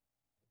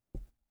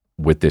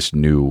with this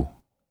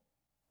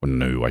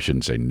I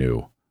shouldn't say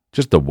new.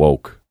 Just the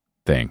woke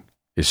thing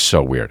is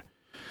so weird.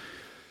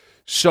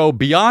 So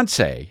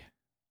Beyonce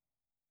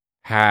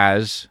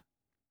has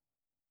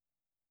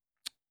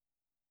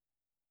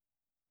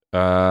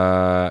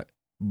put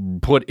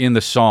in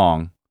the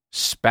song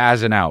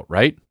Spazzing Out,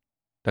 right?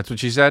 That's what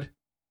she said?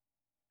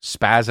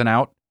 Spazzing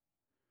Out.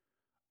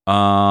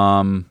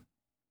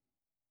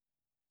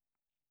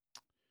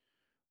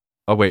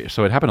 Oh, wait.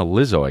 So it happened to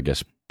Lizzo, I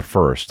guess,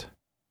 first.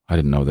 I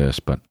didn't know this,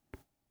 but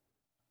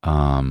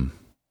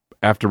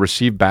after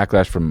received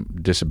backlash from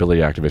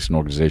disability activists and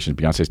organizations,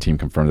 Beyonce's team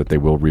confirmed that they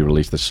will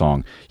re-release the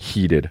song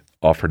Heated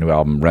off her new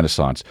album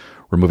Renaissance,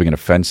 removing an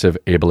offensive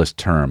ableist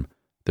term.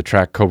 The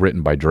track,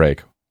 co-written by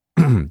Drake,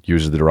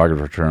 uses the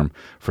derogatory term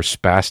for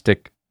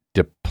spastic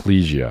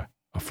diplegia,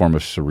 a form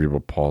of cerebral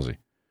palsy.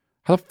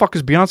 How the fuck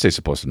is Beyonce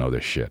supposed to know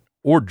this shit?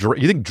 Or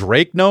you think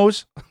Drake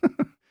knows?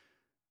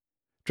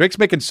 Drake's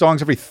making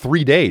songs every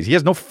 3 days. He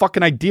has no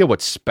fucking idea what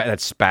that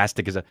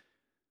spastic is.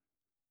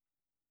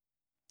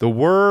 The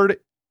word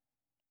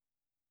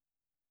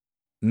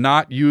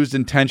not used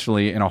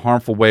intentionally in a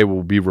harmful way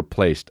will be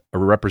replaced, a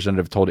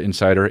representative told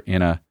Insider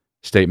in a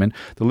statement.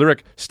 The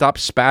lyric, stop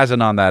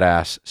spazzing on that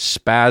ass,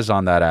 spaz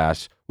on that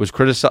ass, was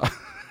criticized.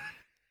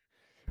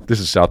 This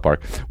is South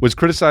Park. Was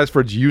criticized for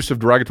its use of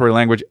derogatory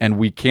language, and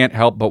we can't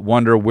help but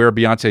wonder where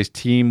Beyonce's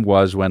team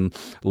was when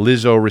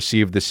Lizzo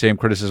received the same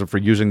criticism for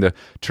using the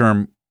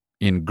term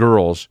in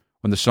Girls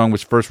when the song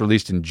was first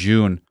released in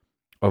June.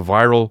 A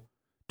viral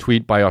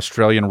tweet by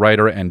Australian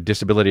writer and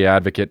disability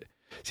advocate.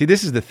 See,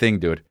 this is the thing,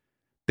 dude.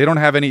 They don't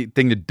have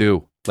anything to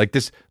do. Like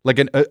this, like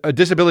a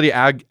disability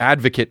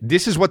advocate,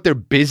 this is what they're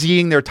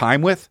busying their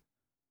time with?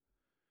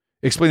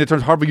 Explain the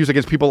terms harmful use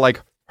against people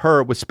like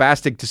her with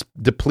spastic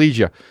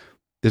diplegia.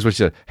 This is what she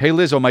said. Hey,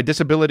 Lizzo, my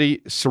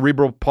disability,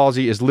 cerebral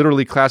palsy, is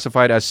literally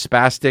classified as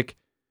spastic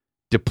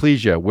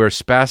diplegia, where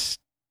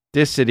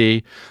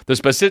spasticity, the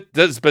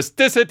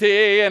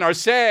spasticity in our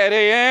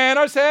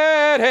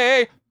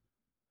city,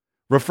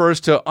 refers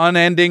to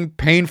unending,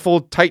 painful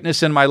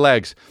tightness in my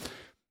legs.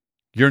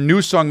 Your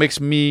new song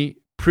makes me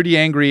pretty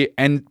angry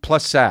and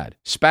plus sad.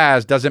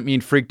 Spaz doesn't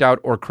mean freaked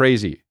out or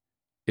crazy.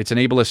 It's an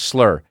ableist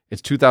slur.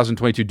 It's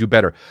 2022. Do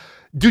better.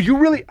 Dude, you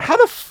really, how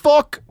the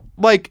fuck,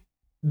 like,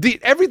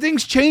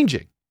 everything's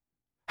changing.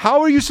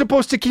 How are you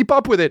supposed to keep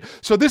up with it?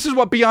 So this is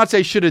what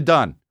Beyonce should have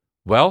done.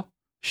 Well,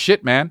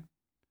 shit, man.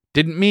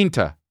 Didn't mean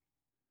to.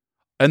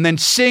 And then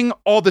sing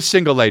all the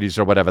single ladies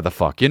or whatever the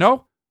fuck, you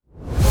know?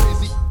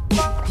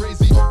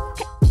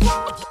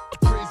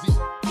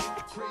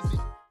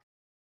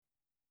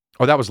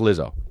 Oh, that was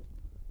Lizzo.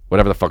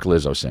 Whatever the fuck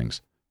Lizzo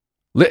sings.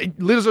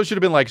 Lizzo should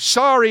have been like,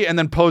 sorry, and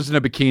then posed in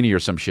a bikini or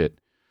some shit.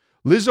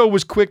 Lizzo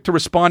was quick to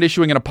respond,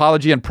 issuing an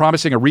apology and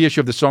promising a reissue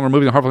of the song,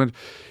 removing the harmful.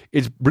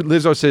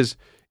 Lizzo says,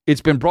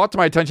 it's been brought to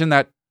my attention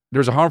that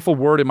there's a harmful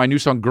word in my new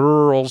song,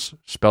 Girls,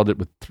 spelled it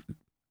with,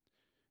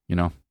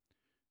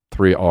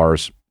 3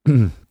 R's.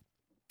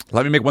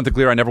 Let me make one thing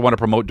clear. I never want to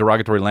promote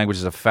derogatory language.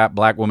 As a fat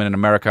black woman in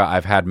America,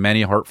 I've had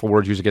many hurtful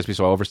words used against me,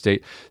 so I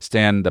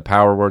stand the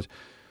power words.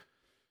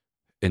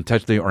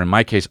 Intentionally, or in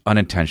my case,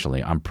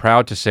 unintentionally. I'm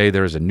proud to say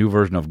there is a new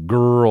version of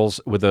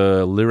Girls with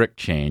a lyric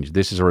change.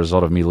 This is a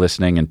result of me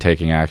listening and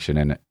taking action.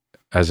 And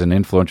as an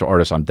influential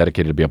artist, I'm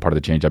dedicated to be a part of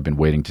the change I've been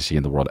waiting to see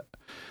in the world.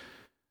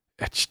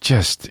 It's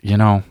just,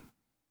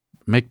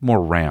 make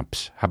more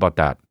ramps. How about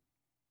that?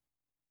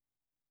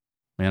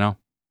 The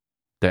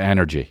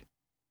energy.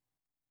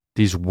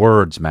 These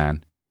words,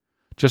 man.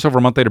 Just over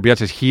a month later,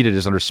 Beyonce's Heated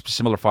is under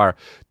similar fire.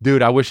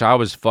 Dude, I wish I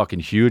was fucking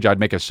huge. I'd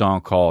make a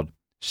song called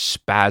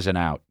Spazzing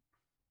Out.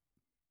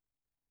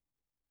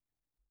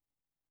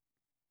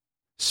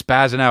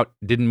 Spazzing out,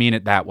 didn't mean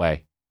it that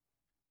way.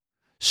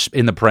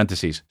 In the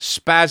parentheses.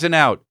 Spazzing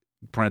out,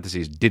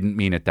 parentheses, didn't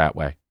mean it that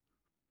way.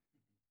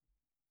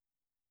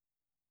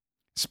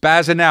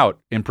 Spazzing out,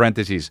 in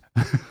parentheses.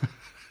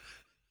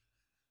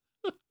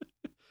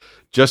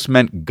 Just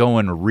meant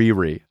going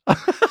Riri.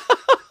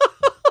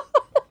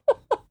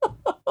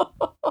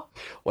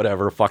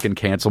 Whatever, fucking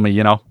cancel me,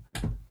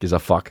 Gives a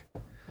fuck.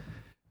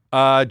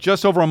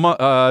 Just over a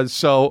month.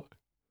 So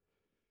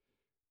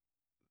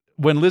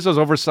when Lizzo's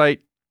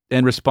oversight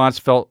and response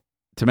felt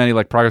to many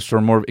like progress for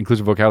a more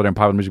inclusive vocabulary and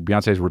popular music,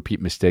 Beyonce's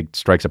repeat mistake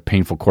strikes a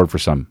painful chord for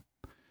some.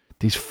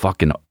 These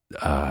fucking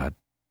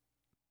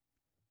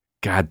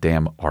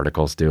goddamn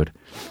articles, dude.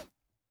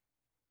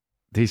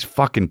 These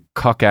fucking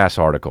cuck-ass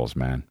articles,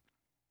 man.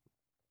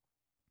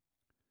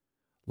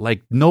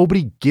 Like,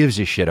 nobody gives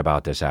a shit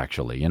about this,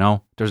 actually, you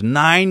know? There's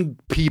 9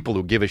 people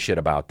who give a shit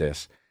about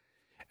this.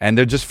 And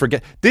they're just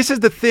forget. This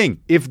is the thing.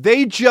 If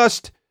they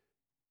just...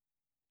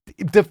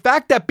 The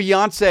fact that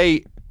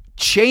Beyonce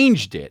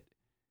changed it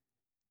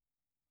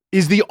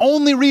is the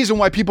only reason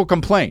why people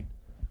complain.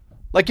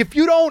 Like, if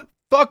you don't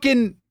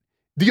fucking...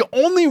 The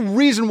only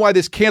reason why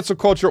this cancel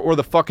culture or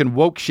the fucking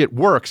woke shit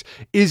works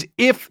is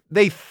if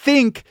they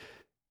think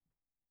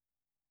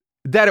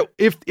that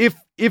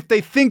if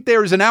they think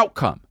there's an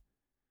outcome.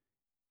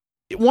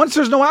 Once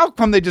there's no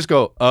outcome, they just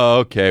go, oh,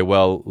 okay,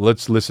 well,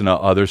 let's listen to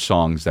other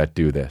songs that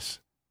do this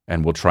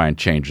and we'll try and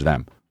change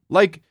them.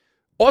 Like,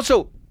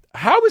 also,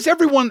 by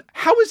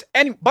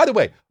the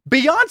way,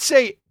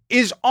 Beyonce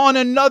is on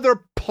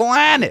another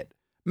planet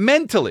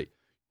mentally.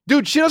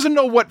 Dude, she doesn't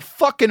know what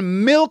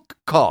fucking milk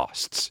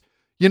costs.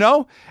 You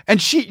know,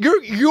 and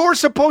you're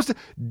supposed to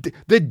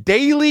the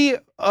daily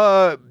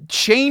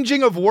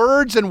changing of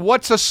words and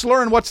what's a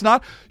slur and what's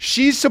not.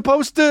 She's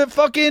supposed to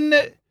fucking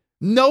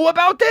know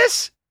about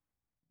this.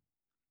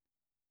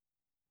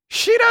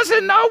 She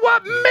doesn't know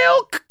what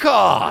milk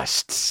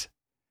costs.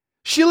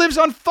 She lives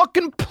on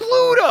fucking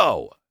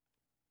Pluto.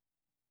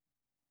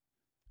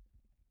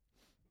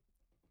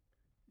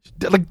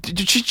 Like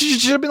she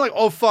should have been like,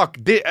 oh fuck,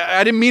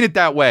 I didn't mean it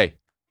that way.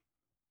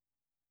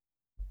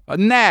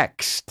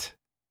 Next.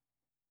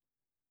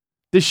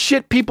 The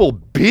shit people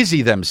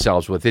busy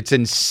themselves with, it's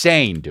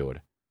insane, dude.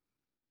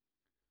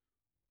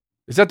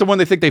 Is that the one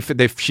they think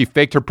she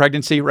faked her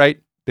pregnancy, right?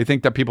 They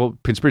think that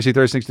conspiracy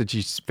theorists think that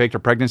she faked her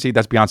pregnancy?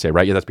 That's Beyonce,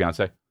 right? Yeah, that's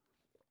Beyonce.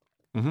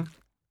 Mm-hmm.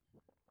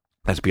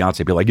 That's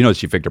Beyonce. Be like,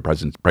 she faked her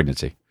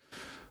pregnancy.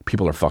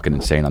 People are fucking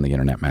insane on the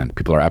internet, man.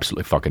 People are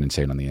absolutely fucking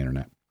insane on the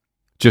internet.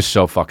 Just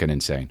so fucking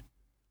insane.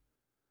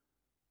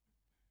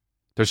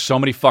 There's so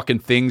many fucking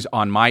things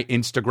on my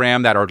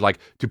Instagram that are like,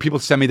 do people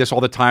send me this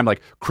all the time?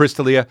 Like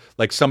Crystalia,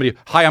 like somebody,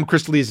 hi, I'm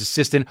Crystalia's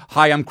assistant.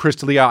 Hi, I'm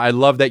Crystalia. I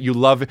love that you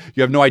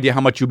have no idea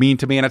how much you mean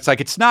to me. And it's like,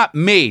 it's not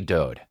me,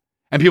 dude.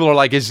 And people are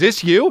like, is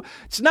this you?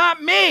 It's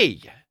not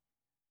me.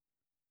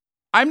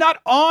 I'm not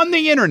on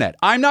the internet.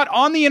 I'm not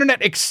on the internet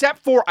except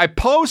for I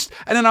post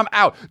and then I'm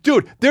out.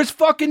 Dude, there's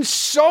fucking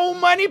so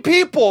many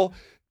people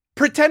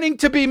pretending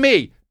to be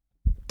me.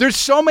 There's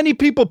so many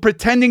people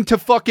pretending to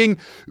fucking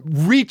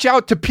reach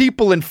out to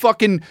people and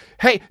fucking,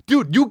 hey,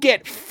 dude, you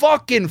get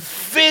fucking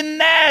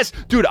finesse.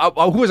 Dude,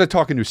 who was I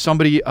talking to?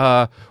 Somebody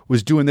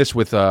was doing this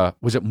with,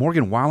 was it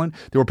Morgan Wallen?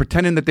 They were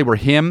pretending that they were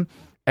him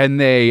and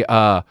they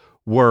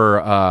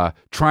were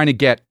trying to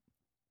get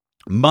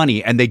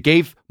money and they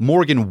gave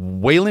Morgan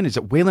Wallen, is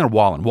it Whalen or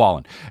Wallen?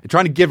 Wallen.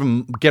 Trying to get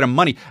him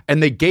money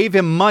and they gave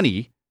him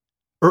money.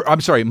 Or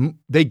I'm sorry,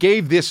 they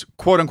gave this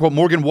quote unquote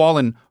Morgan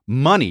Wallen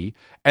money,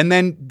 and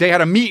then they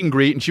had a meet and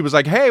greet, and she was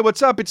like, "Hey,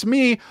 what's up? It's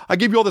me. I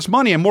give you all this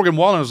money." And Morgan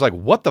Wallen was like,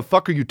 "What the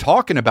fuck are you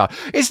talking about?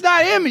 It's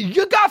not him.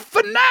 You got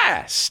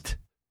finessed.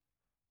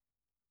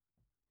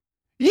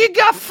 You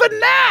got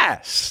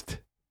finessed.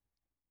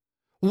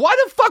 Why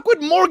the fuck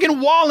would Morgan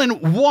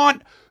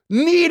Wallen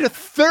need a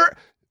fucking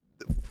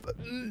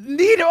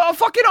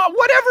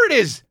whatever it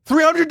is,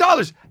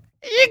 $300?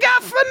 You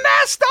got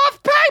finessed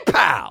off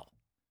PayPal."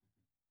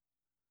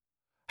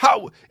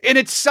 How? And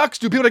it sucks,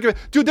 dude. People like,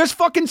 dude, there's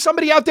fucking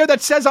somebody out there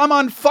that says I'm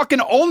on fucking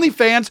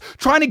OnlyFans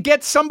trying to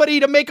get somebody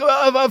to get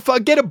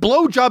a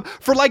blowjob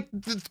for like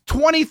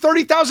 $20,000,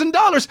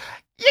 $30,000.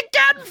 You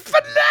got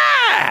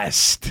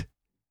finessed.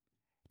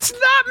 It's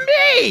not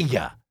me.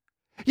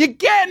 You're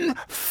getting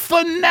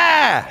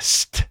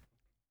finessed.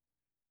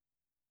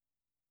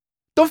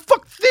 The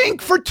fuck,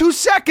 think for 2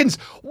 seconds.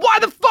 Why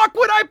the fuck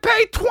would I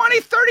pay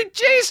 20, 30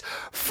 G's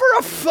for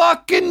a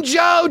fucking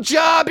Joe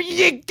job?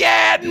 You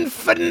getting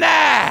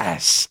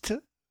finessed.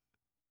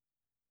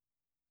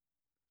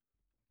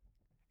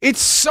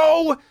 It's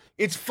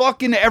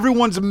fucking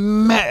everyone's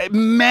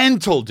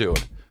mental,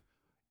 dude.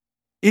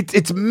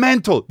 It's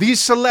mental.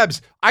 These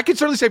celebs, I can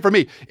certainly say for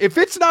me, if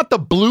it's not the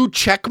blue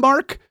check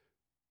mark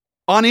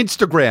on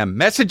Instagram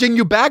messaging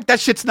you back, that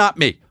shit's not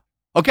me.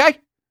 Okay?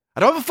 I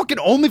don't have a fucking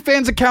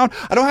OnlyFans account.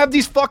 I don't have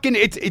these fucking,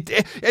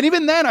 and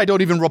even then I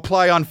don't even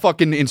reply on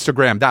fucking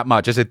Instagram that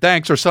much. I said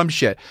thanks or some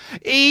shit.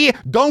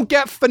 Don't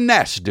get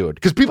finessed, dude.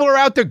 Because people are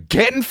out there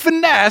getting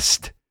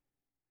finessed.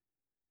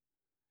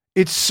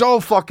 It's so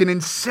fucking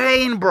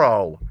insane,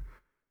 bro.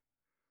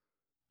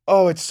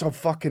 Oh, it's so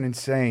fucking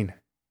insane.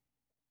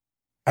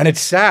 And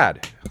it's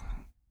sad.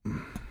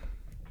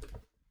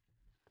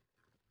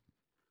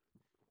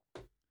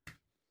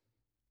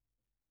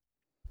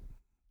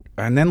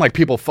 And then, like,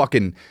 people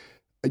fucking,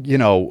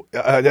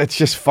 it's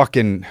just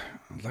fucking,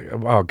 like,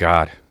 oh,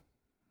 God.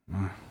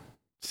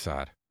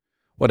 Sad.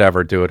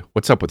 Whatever, dude.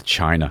 What's up with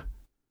China?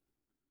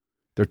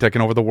 They're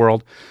taking over the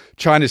world.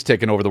 China's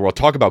taking over the world.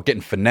 Talk about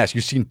getting finesse.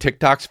 You seen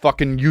TikTok's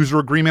fucking user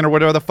agreement or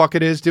whatever the fuck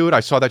it is, dude? I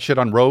saw that shit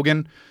on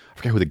Rogan. I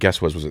forget who the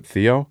guest was. Was it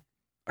Theo?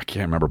 I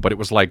can't remember. But it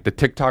was like the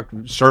TikTok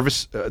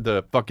service,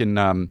 the fucking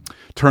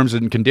terms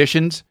and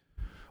conditions.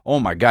 Oh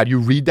my God. You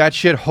read that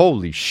shit?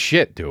 Holy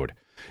shit, dude.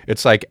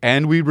 It's like,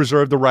 and we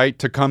reserve the right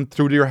to come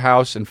through to your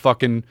house and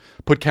fucking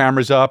put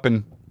cameras up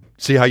and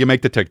see how you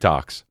make the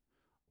TikToks.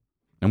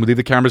 And we leave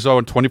the cameras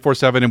on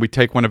 24/7 and we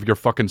take one of your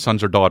fucking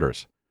sons or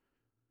daughters.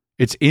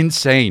 It's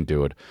insane,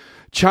 dude.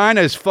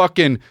 China is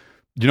fucking...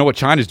 You know what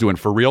China's doing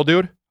for real,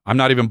 dude? I'm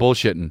not even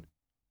bullshitting.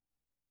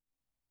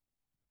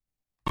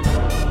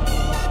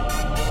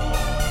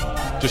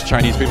 Just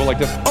Chinese people like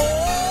this.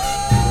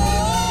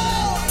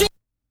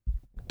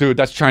 Dude,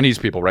 that's Chinese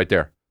people right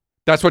there.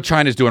 That's what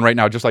China's doing right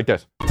now, just like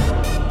this.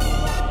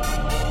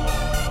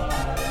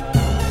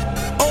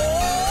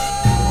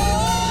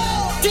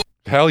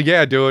 Hell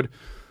yeah, dude.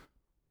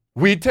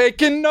 We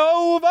taking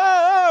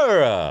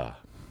over!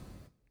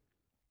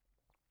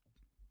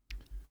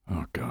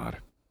 Oh, God.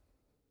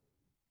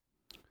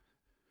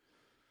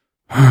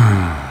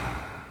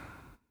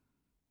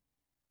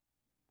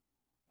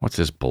 What's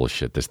this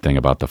bullshit, this thing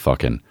about the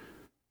fucking...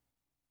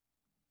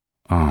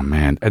 Oh,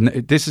 man. And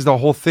this is the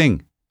whole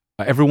thing.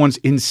 Everyone's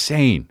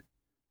insane.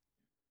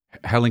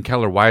 Helen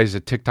Keller, why is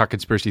a TikTok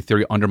conspiracy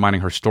theory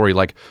undermining her story?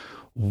 Like,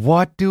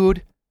 what,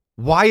 dude?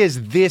 Why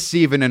is this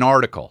even an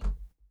article?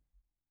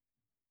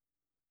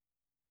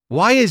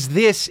 Why is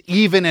this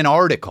even an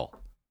article?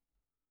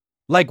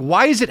 Like,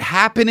 why is it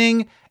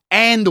happening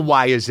and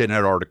why is it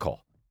an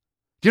article?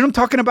 Do you know what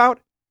I'm talking about?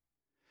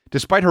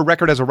 Despite her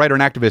record as a writer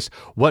and activist,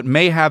 what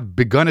may have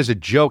begun as a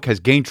joke has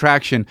gained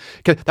traction.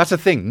 That's the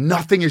thing.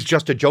 Nothing is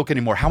just a joke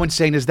anymore. How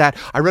insane is that?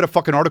 I read a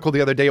fucking article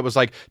the other day. It was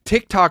like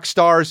TikTok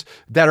stars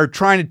that are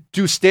trying to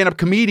do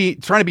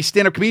trying to be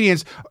stand-up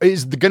comedians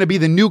is going to be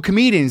the new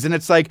comedians. And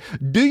it's like,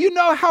 do you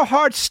know how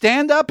hard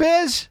stand-up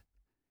is?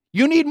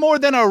 You need more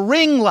than a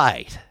ring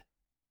light.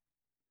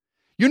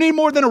 You need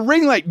more than a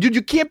ring light. Dude,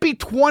 you can't be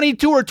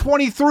 22 or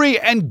 23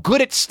 and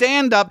good at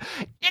stand-up.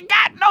 You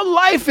got no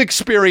life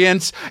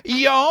experience.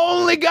 You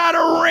only got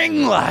a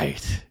ring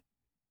light.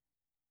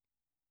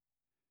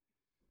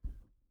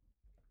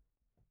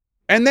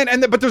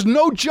 But there's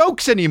no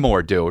jokes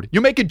anymore, dude.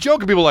 You make a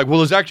joke and people are like, well,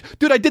 there's actually...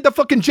 Dude, I did the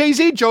fucking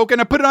Jay-Z joke and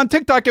I put it on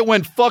TikTok. It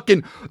went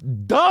fucking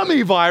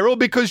dummy viral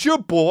because your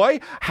boy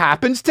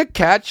happens to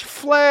catch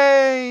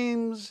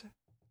flames.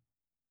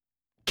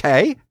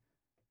 Okay?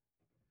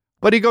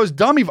 But he goes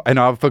dummy. I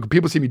know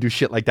people see me do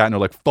shit like that and they're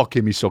like, fuck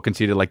him, he's so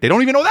conceited. Like, they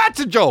don't even know that's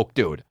a joke,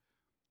 dude.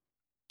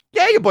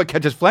 Yeah, your boy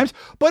catches flames,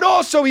 but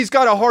also he's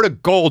got a heart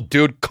of gold,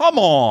 dude. Come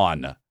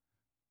on.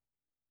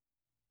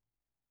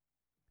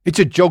 It's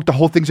a joke. The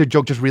whole thing's a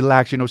joke. Just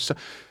relax, you know. I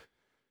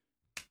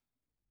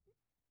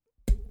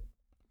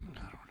don't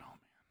know.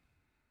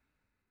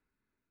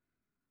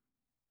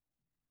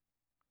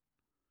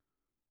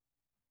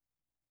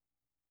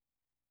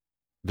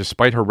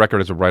 Despite her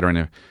record as a writer and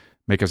a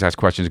make us ask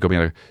questions. Go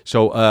beyond.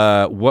 So,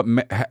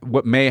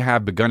 what may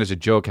have begun as a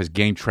joke has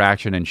gained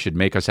traction and should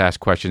make us ask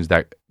questions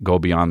that go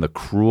beyond the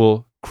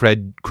cruel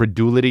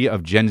credulity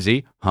of Gen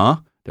Z. Huh?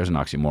 There's an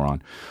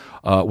oxymoron.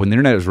 When the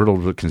internet is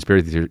riddled with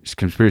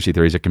conspiracy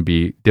theories, it can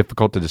be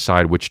difficult to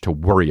decide which to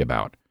worry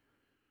about.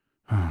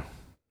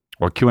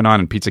 While QAnon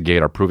and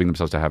Pizzagate are proving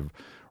themselves to have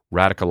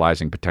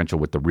radicalizing potential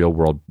with the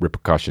real-world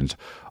repercussions,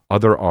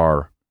 others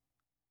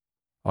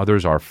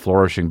are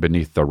flourishing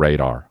beneath the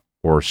radar,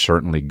 or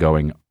certainly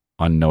going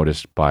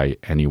unnoticed by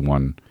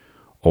anyone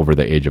over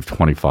the age of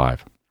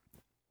 25.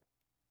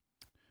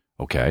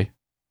 Okay.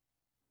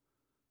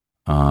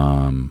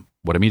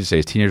 What I mean to say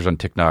is teenagers on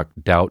TikTok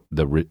doubt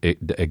the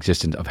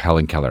existence of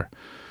Helen Keller.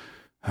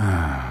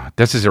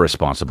 This is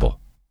irresponsible.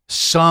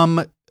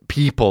 Some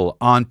people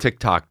on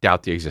TikTok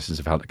doubt the existence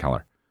of Helen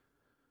Keller.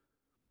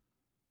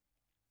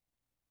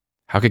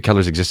 How could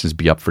Keller's existence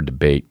be up for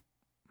debate?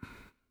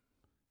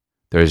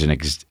 There is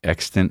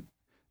extant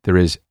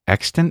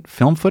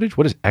film footage?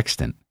 What is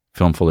extant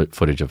film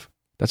footage of?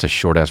 That's a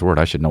short-ass word.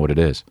 I should know what it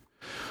is.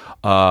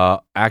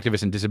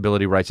 Activist and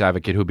disability rights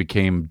advocate who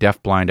became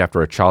deafblind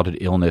after a childhood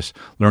illness,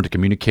 learned to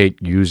communicate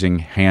using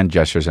hand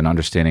gestures and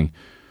understanding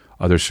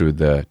others through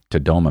the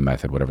Tadoma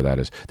method, whatever that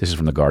is. This is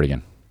from The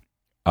Guardian.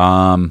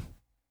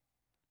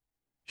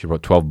 She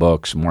wrote 12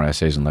 books, more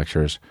essays and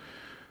lectures.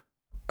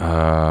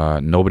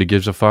 Nobody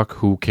gives a fuck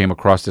who came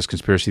across this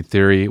conspiracy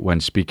theory when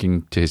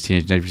speaking to his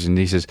teenage nephews and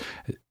nieces,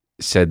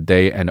 said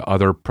they and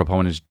other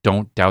proponents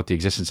don't doubt the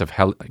existence of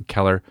Helen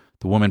Keller,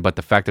 the woman, but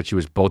the fact that she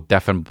was both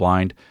deaf and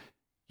blind,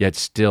 yet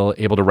still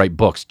able to write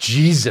books.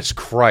 Jesus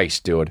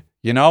Christ, dude.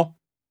 You know?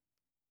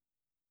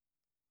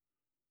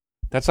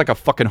 That's like a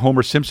fucking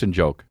Homer Simpson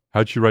joke.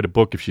 How'd she write a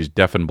book if she's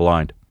deaf and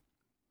blind?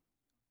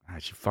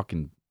 She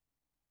fucking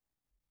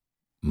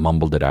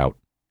mumbled it out.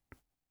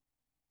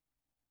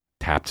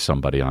 Tapped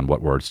somebody on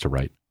what words to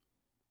write.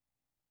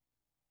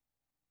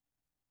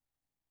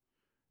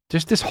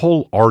 Just this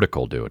whole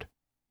article, dude.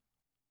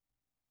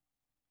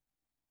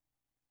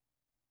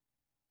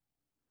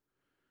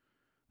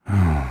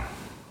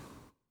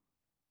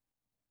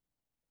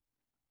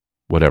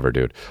 Whatever,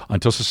 dude.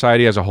 Until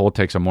society as a whole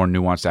takes a more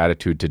nuanced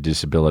attitude to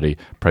disability,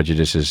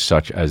 prejudices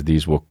such as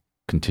these will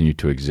continue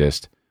to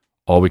exist.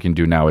 All we can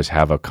do now is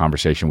have a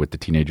conversation with the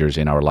teenagers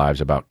in our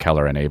lives about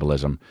Keller and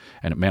ableism.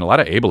 And man, a lot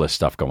of ableist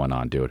stuff going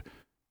on, dude.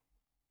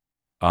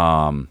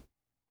 Gotta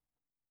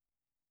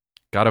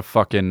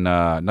fucking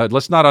no,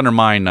 let's not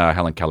undermine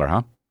Helen Keller,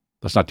 huh?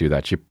 Let's not do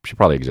that. She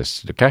probably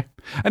exists, okay?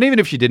 And even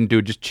if she didn't,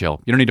 dude, just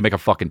chill. You don't need to make a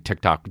fucking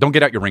TikTok. Don't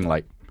get out your ring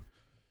light.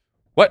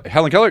 What?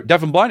 Helen Keller,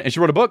 deaf and blind, and she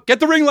wrote a book?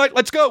 Get the ring light.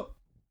 Let's go.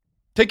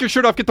 Take your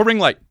shirt off. Get the ring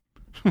light.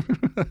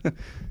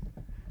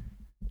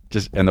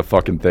 Just end the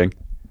fucking thing.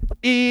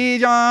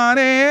 Dijonne.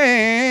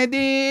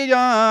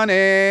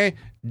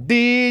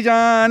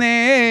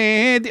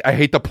 I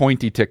hate the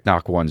pointy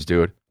TikTok ones,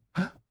 dude.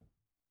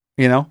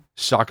 You know?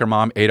 Soccer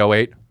Mom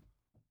 808.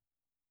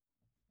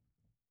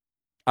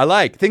 I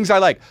like. Things I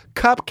like.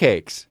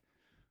 Cupcakes.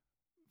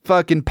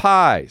 Fucking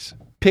pies.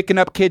 Picking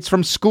up kids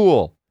from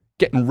school.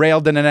 Getting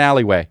railed in an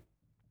alleyway.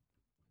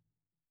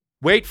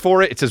 Wait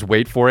for it. It says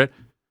wait for it.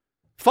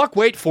 Fuck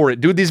wait for it,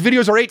 dude. These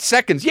videos are 8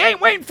 seconds. You ain't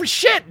waiting for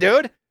shit,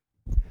 dude.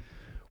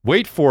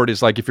 Wait for it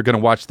is like if you're going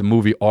to watch the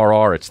movie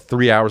RR, it's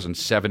 3 hours and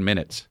 7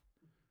 minutes.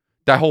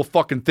 That whole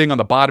fucking thing on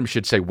the bottom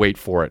should say wait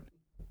for it.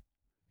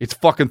 It's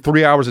fucking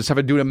 3 hours and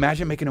 7. Dude,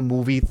 imagine making a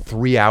movie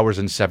 3 hours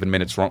and 7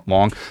 minutes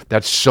long.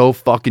 That's so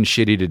fucking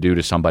shitty to do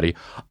to somebody.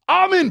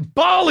 I'm in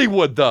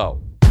Bollywood,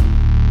 though.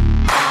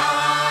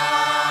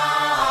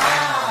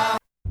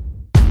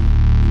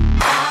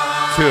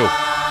 Two.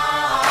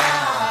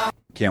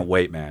 Can't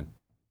wait, man.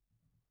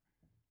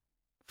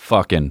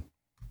 Fucking.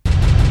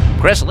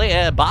 Chris Lee,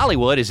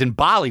 Bollywood is in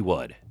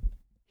Bollywood.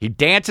 He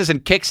dances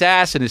and kicks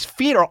ass, and his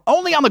feet are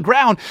only on the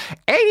ground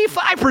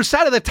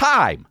 85% of the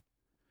time.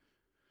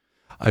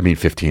 I mean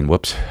 15.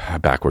 Whoops. I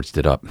backwards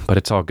did up, but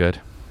it's all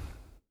good.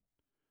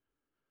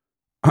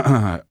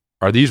 Are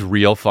these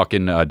real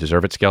fucking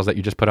deserve it scales that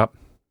you just put up?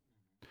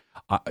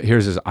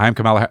 Here's his. I'm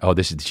Kamala. Oh,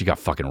 she got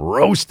fucking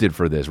roasted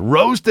for this.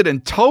 Roasted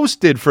and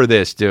toasted for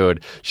this,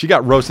 dude. She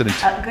got roasted and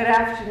good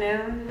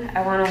afternoon.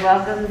 I want to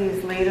welcome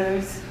these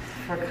leaders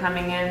for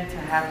coming in to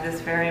have this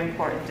very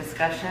important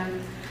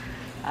discussion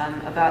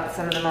about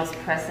some of the most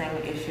pressing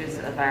issues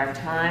of our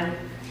time.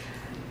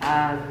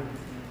 I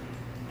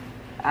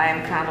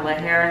am Kamala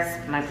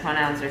Harris. My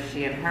pronouns are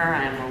she and her.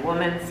 I am a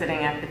woman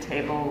sitting at the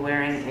table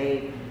wearing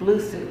a blue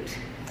suit.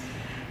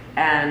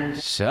 And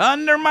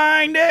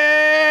undermined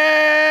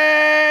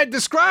it.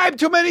 Describe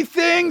too many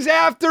things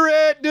after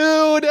it,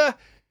 dude.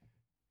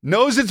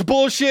 Knows it's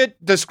bullshit.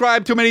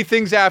 Describe too many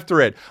things after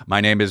it. My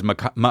name is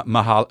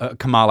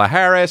Kamala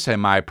Harris,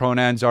 and my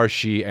pronouns are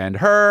she and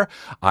her.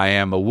 I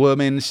am a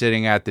woman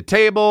sitting at the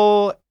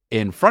table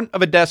in front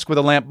of a desk with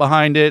a lamp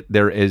behind it.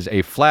 There is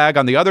a flag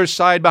on the other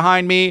side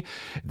behind me.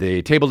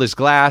 The table is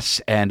glass,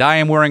 and I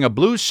am wearing a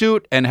blue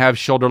suit and have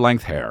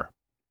shoulder-length hair.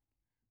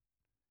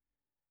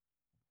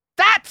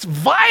 That's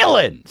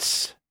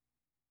violence!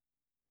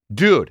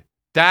 Dude,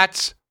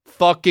 that's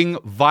fucking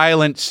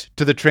violence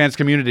to the trans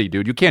community,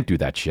 dude. You can't do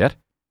that shit.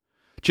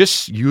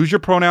 Just use your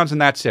pronouns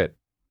and that's it.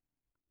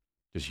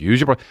 Just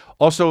use your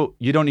Also,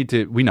 you don't need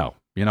to, we know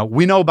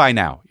by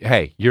now.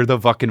 Hey, you're the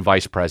fucking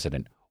vice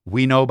president.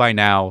 We know by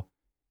now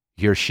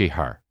you're she,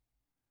 her.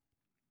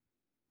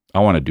 I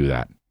want to do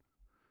that.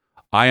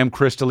 I am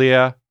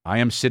Crystalia. I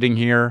am sitting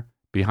here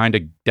behind a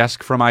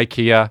desk from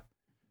IKEA.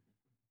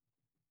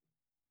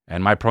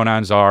 And my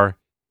pronouns are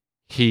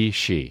he,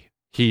 she,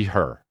 he,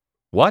 her.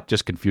 What?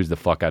 Just confuse the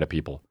fuck out of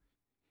people.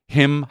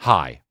 Him,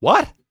 hi.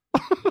 What?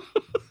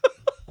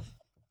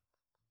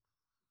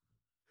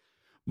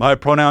 My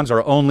pronouns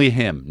are only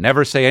him.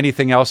 Never say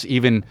anything else,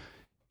 even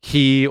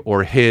he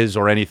or his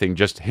or anything,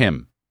 just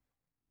him.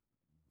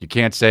 You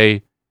can't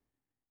say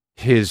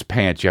his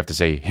pants. You have to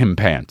say him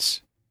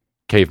pants.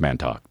 Caveman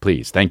talk,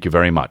 please. Thank you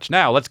very much.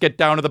 Now, let's get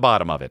down to the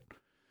bottom of it.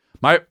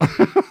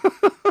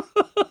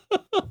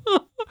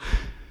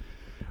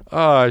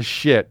 Oh,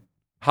 shit.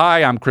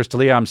 Hi, I'm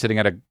Crystalia. I'm sitting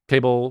at a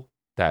table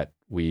that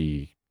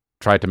we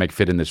tried to make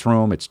fit in this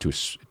room. It's too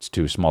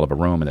small of a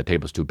room, and the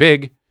table's too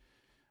big.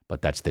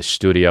 But that's this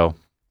studio.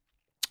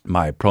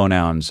 My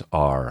pronouns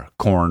are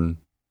corn,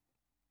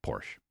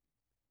 Porsche.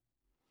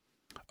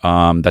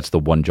 That's the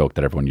one joke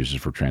that everyone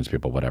uses for trans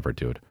people. Whatever,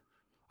 dude.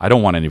 I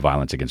don't want any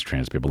violence against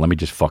trans people. Let me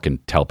just fucking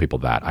tell people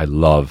that. I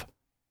love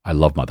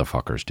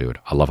motherfuckers, dude.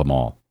 I love them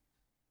all.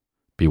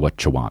 Be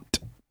what you want.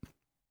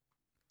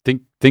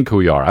 Think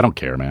who you are. I don't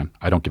care, man.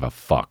 I don't give a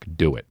fuck.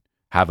 Do it.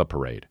 Have a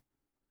parade.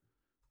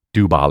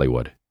 Do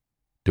Bollywood.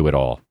 Do it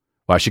all.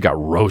 Wow, she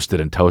got roasted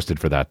and toasted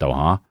for that, though,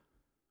 huh?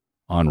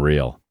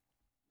 Unreal.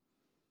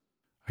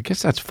 I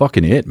guess that's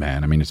fucking it,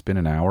 man. I mean, it's been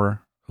an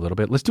hour, a little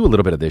bit. Let's do a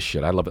little bit of this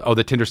shit. I love it. Oh,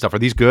 the Tinder stuff. Are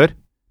these good?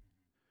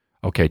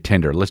 Okay,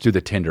 Tinder. Let's do the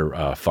Tinder,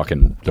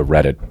 the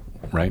Reddit,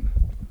 right?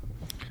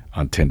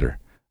 On Tinder.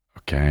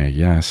 Okay,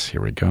 yes.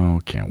 Here we go.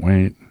 Can't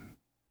wait.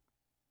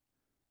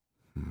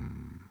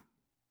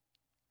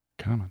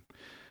 Come on.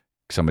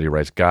 Somebody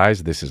writes,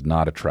 guys, this is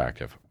not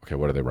attractive. Okay,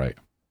 what do they write?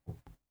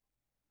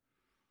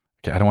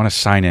 Okay, I don't want to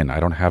sign in. I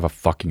don't have a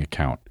fucking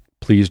account.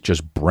 Please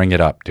just bring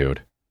it up,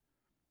 dude.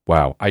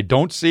 Wow. I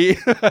don't see,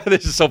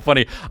 this is so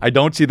funny. I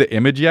don't see the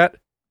image yet.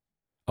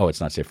 Oh, it's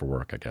not safe for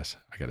work, I guess.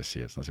 I got to see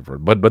it. It's not safe for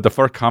work. But the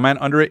first comment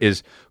under it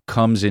is,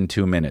 comes in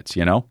 2 minutes,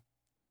 you know?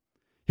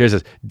 Here's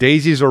this,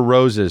 daisies or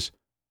roses.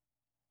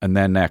 And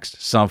then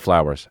next,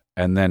 sunflowers.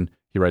 And then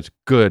he writes,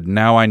 good,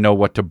 now I know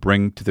what to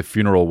bring to the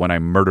funeral when I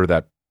murder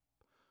that.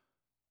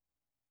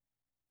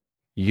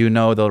 You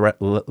know the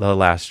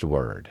last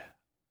word.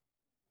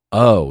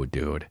 Oh,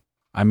 dude.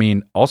 I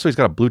mean, also he's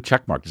got a blue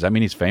check mark. Does that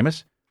mean he's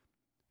famous?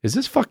 Is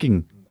this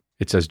fucking...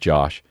 It says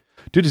Josh.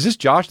 Dude, is this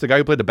Josh, the guy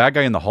who played the bad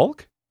guy in The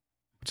Hulk?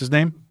 What's his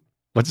name?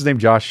 What's his name,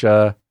 Josh?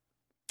 Fucking...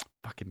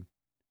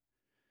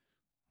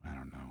 I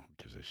don't know. Who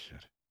gives a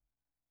shit?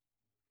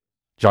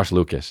 Josh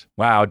Lucas.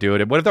 Wow,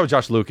 dude. What if that was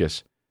Josh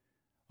Lucas?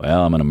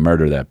 Well, I'm going to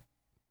murder that.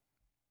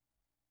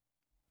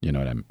 You know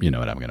what I'm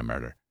going to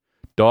murder.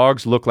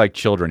 Dogs look like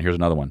children. Here's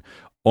another one.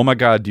 Oh my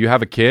God, do you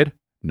have a kid?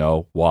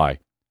 No. Why?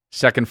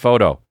 Second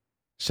photo.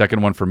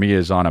 Second one for me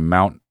is on a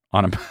mount.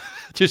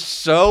 Just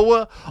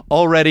so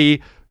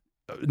already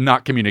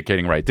not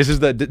communicating right. This is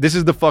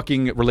the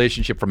fucking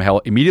relationship from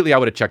hell. Immediately I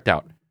would have checked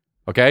out.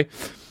 Okay?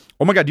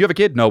 Oh my God, do you have a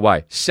kid? No.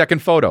 Why?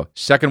 Second photo.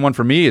 Second one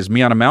for me is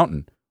me on a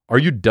mountain. Are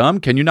you dumb?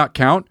 Can you not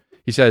count?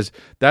 He says,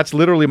 that's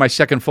literally my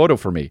second photo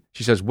for me.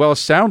 She says, well,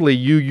 soundly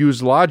you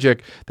use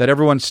logic that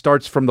everyone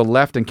starts from the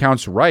left and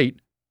counts right.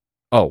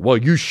 Oh, well,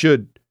 you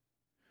should.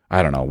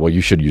 I don't know. Well,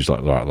 you should use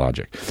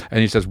logic.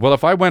 And he says, well,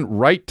 if I went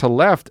right to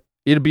left,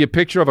 it'd be a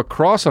picture of a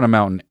cross on a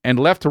mountain, and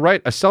left to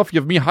right, a selfie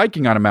of me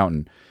hiking on a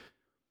mountain.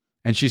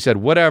 And she said,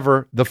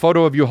 whatever, the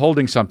photo of you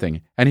holding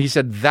something. And he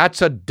said,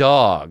 that's a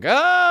dog.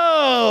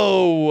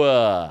 Oh!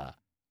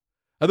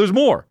 And there's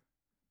more.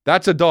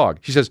 That's a dog.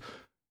 She says,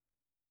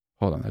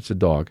 hold on, that's a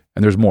dog.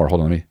 And there's more.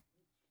 Hold on, let me.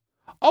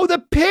 Oh, the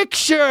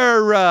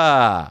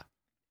picture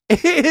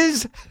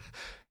is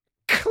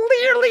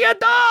clearly a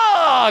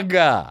dog.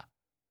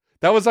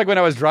 That was like when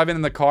I was driving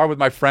in the car with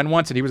my friend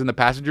once, and he was in the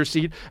passenger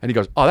seat, and he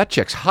goes, oh, that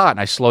chick's hot. And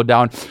I slowed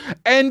down,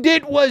 and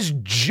it was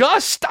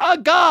just a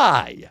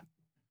guy.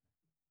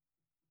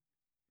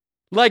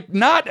 Like,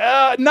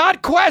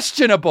 not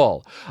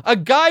questionable. A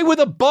guy with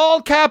a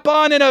ball cap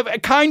on and a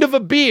kind of a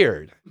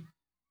beard.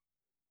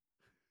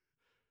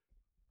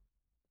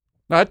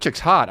 No, that chick's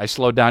hot. I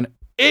slowed down.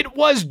 It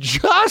was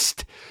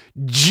just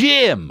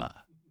Jim.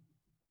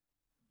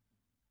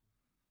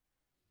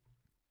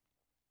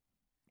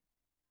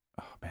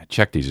 Oh, man,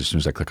 check these as soon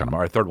as I click on them. All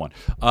right, third one.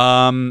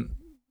 All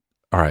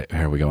right,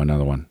 here we go,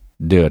 another one.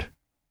 Dude.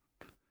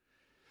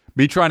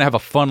 Me trying to have a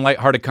fun,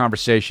 lighthearted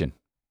conversation.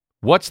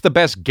 What's the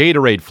best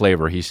Gatorade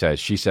flavor, he says.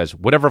 She says,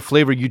 whatever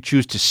flavor you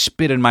choose to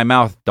spit in my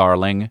mouth,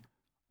 darling.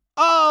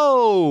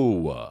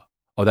 Oh,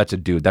 that's a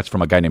dude. That's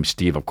from a guy named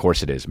Steve. Of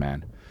course it is,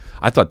 man.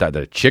 I thought that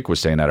the chick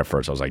was saying that at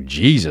first. I was like,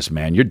 Jesus,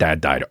 man, your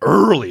dad died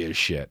early as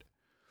shit.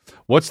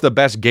 What's the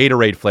best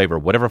Gatorade flavor?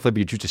 Whatever flavor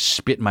you choose to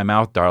spit in my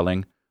mouth,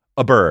 darling.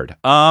 A bird.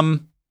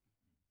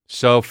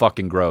 So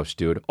fucking gross,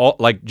 dude. All,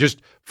 like,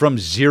 just from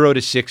 0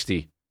 to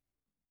 60.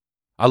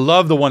 I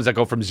love the ones that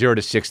go from 0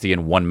 to 60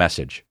 in one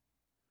message.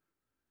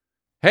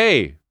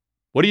 Hey,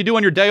 what do you do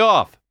on your day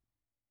off?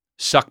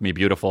 Suck me,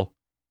 beautiful.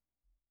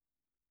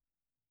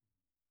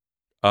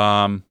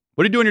 What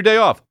do you do on your day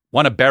off?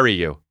 Want to bury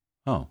you.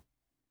 Oh.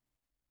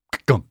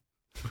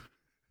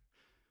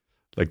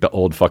 Like the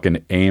old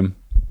fucking AIM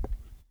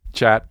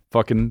chat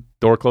fucking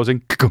door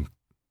closing.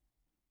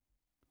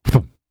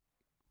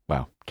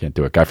 Wow, can't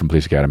do it. Guy from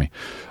Police Academy.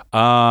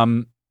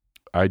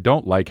 I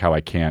don't like how I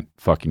can't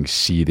fucking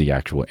see the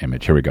actual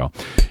image. Here we go.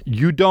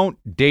 You don't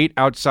date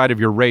outside of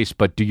your race,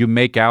 but do you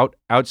make out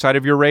outside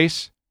of your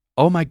race?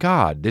 Oh my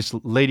God. This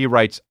lady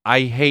writes,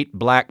 I hate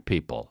black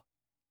people.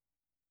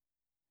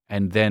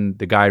 And then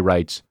the guy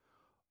writes,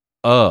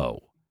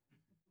 oh.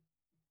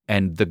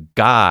 And the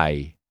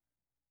guy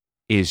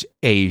is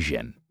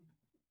Asian.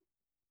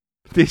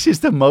 This is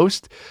the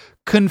most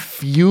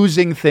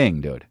confusing thing,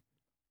 dude.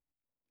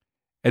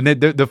 And then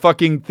the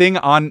fucking thing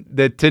on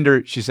the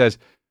Tinder, she says,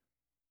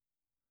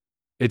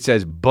 it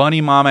says,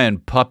 bunny mama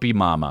and puppy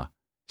mama.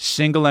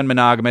 Single and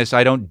monogamous.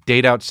 I don't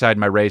date outside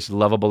my race.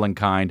 Lovable and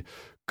kind.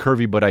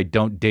 Curvy, but I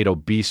don't date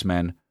obese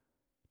men.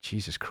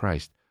 Jesus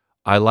Christ.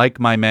 I like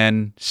my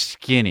men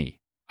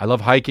skinny. I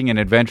love hiking and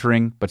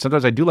adventuring, but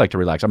sometimes I do like to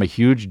relax. I'm a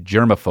huge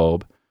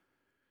germaphobe,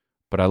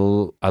 but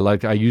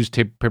I use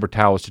paper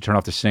towels to turn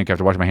off the sink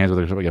after washing my hands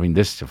with it. I mean,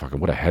 this is fucking,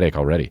 what a headache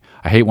already.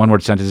 I hate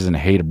one-word sentences and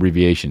hate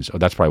abbreviations. Oh,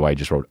 that's probably why I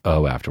just wrote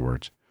oh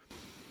afterwards.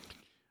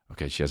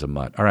 Okay, she has a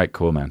mutt. All right,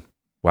 cool, man.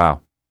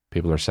 Wow.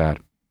 People are sad.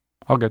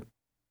 All good.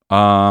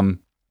 Let's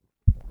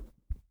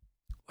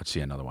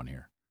see another one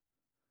here.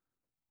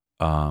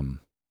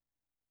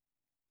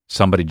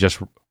 Somebody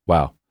just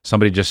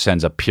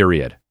sends a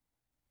period.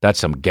 That's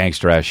some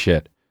gangster ass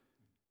shit.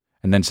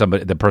 And then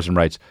the other person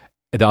writes,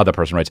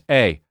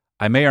 hey,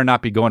 I may or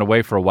not be going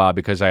away for a while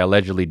because I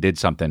allegedly did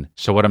something.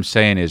 So what I'm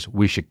saying is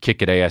we should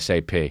kick it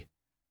ASAP.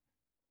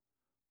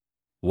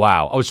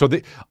 Wow. Oh, so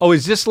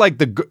is this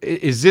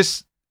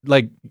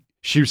like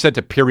she sent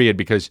a period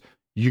because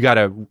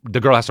the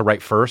girl has to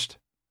write first?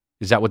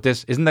 Is that what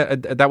isn't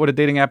that what a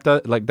dating app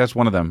does? Like, that's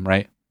one of them,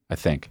 right? I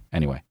think.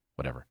 Anyway,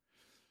 whatever.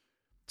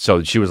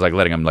 So she was like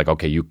letting him, like,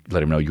 okay, you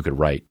let him know you could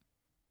write.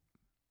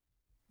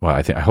 Well,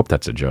 I hope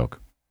that's a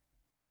joke.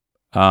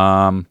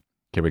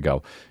 Here we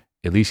go.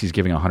 At least he's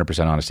giving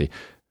 100% honesty.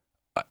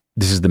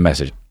 This is the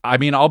message. I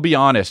mean, I'll be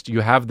honest.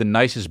 You have the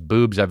nicest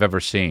boobs I've ever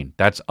seen.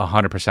 That's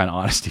 100%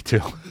 honesty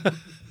too.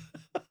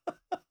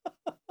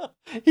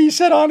 He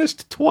said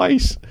honest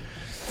twice.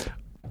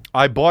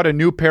 I bought a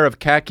new pair of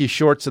khaki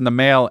shorts in the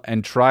mail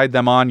and tried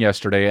them on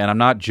yesterday, and I'm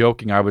not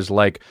joking. I was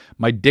like,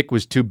 my dick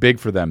was too big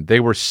for them.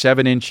 They were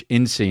 7-inch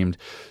inseamed,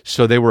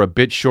 so they were a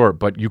bit short,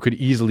 but you could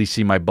easily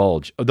see my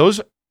bulge.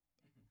 Those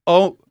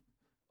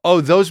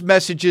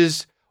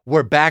messages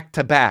were back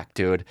to back,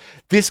 dude.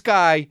 This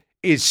guy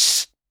is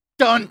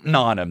stunting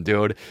on him,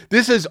 dude.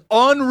 This is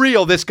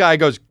unreal. This guy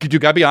goes, you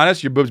gotta be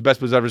honest, your boob's best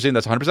boobs I've ever seen.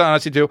 That's 100%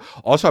 honesty too.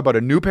 Also, I bought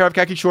a new pair of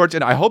khaki shorts,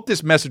 and I hope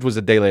this message was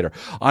a day later.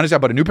 Honestly, I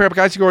bought a new pair of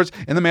khaki shorts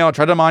in the mail. I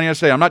tried them on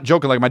yesterday. I'm not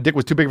joking. Like, my dick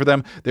was too big for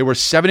them. They were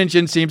 7-inch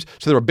inseams,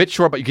 so they were a bit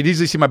short, but you could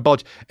easily see my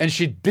bulge. And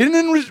she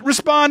didn't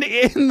respond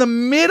in the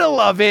middle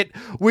of it,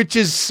 which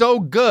is so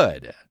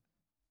good. At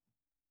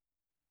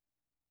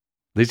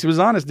least he was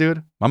honest,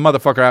 dude. My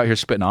motherfucker out here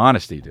spitting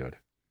honesty, dude.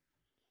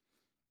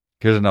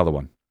 Here's another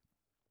one.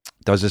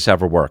 Does this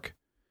ever work?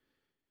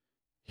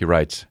 He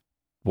writes,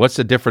 what's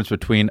the difference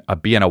between a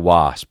bee and a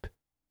wasp?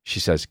 She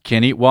says,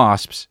 can't eat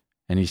wasps.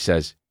 And he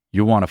says,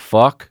 you want to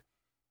fuck?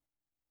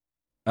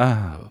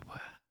 Oh.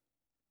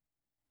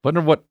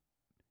 Wonder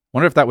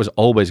if that was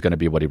always going to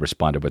be what he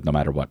responded with no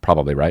matter what.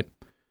 Probably, right?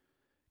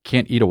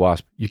 Can't eat a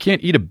wasp. You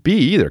can't eat a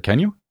bee either, can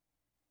you?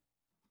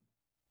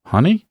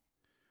 Honey?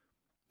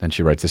 Then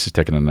she writes, this is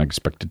taking an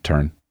unexpected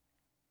turn.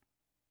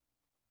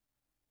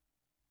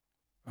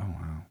 Oh,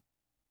 wow.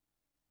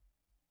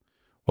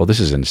 Well, this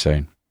is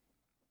insane.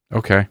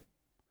 Okay.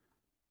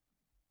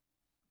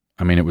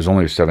 I mean, it was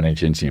only a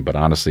 7-inch inseam, but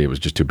honestly, it was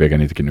just too big. I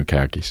need to get new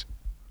khakis.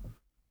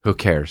 Who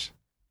cares?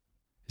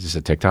 Is this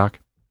a TikTok?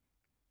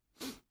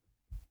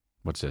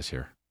 What's this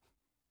here?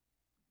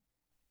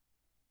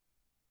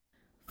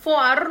 Fool,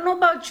 I don't know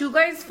about you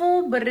guys,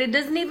 fool, but it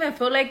doesn't even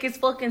feel like it's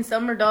fucking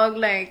summer, dog.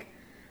 Like,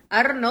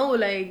 I don't know,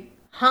 like,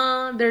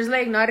 there's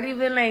like not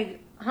even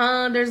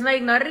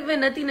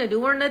nothing to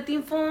do or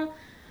nothing, fool.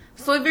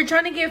 So if you're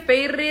trying to get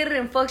faded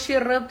and fuck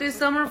shit up this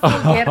summer, fool,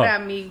 get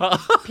at me.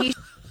 Peace.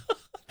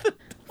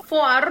 Fool,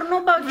 I don't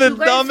know about you guys,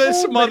 the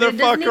dumbest fool,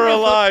 motherfucker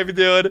alive,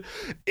 dude.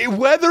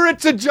 Whether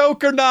it's a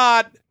joke or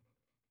not,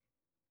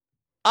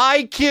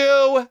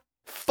 IQ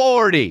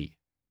 40.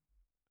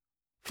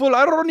 Fool,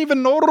 I don't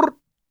even know.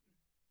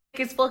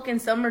 It's fucking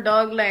summer,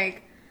 dog.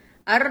 Like,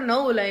 I don't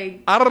know,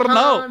 like, I don't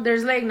know.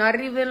 There's like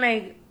not even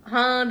like,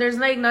 there's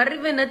like not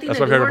even nothing. That's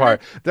to my do favorite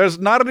part. There's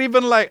not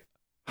even like,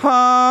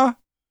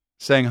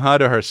 saying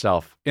to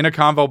herself in a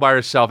convo by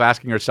herself,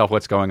 asking herself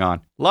what's going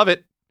on. Love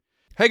it.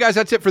 Hey guys,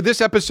 that's it for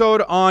this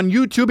episode on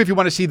YouTube. If you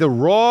want to see the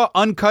raw,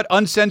 uncut,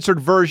 uncensored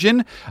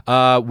version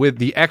with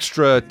the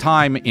extra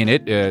time in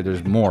it,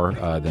 there's more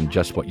than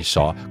just what you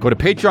saw. Go to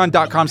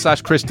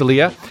patreon.com/Chris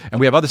D'Elia, and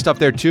we have other stuff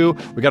there too.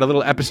 We got a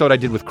little episode I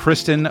did with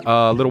Kristen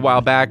a little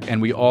while back,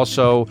 and we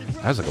also,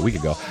 that was like a week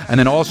ago, and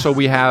then also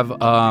we have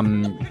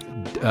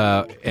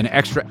an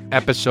extra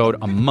episode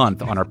a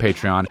month on our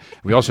Patreon.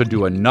 We also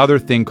do another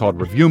thing called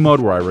Review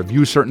Mode, where I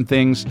review certain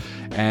things,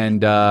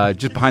 and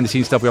just behind the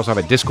scenes stuff. We also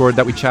have a Discord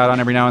that we chat on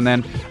every now and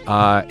then.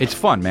 It's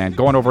fun, man.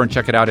 Go on over and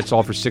check it out. It's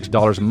all for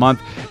 $6 a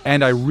month,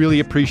 and I really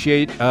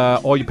appreciate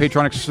all you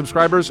Patreon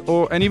subscribers,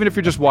 and even if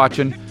you're just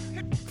watching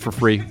for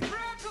free,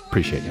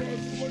 appreciate you.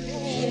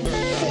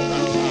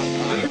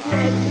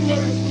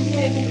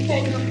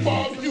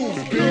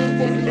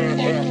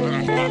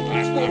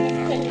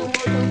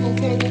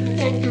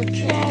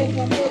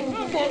 Thank you.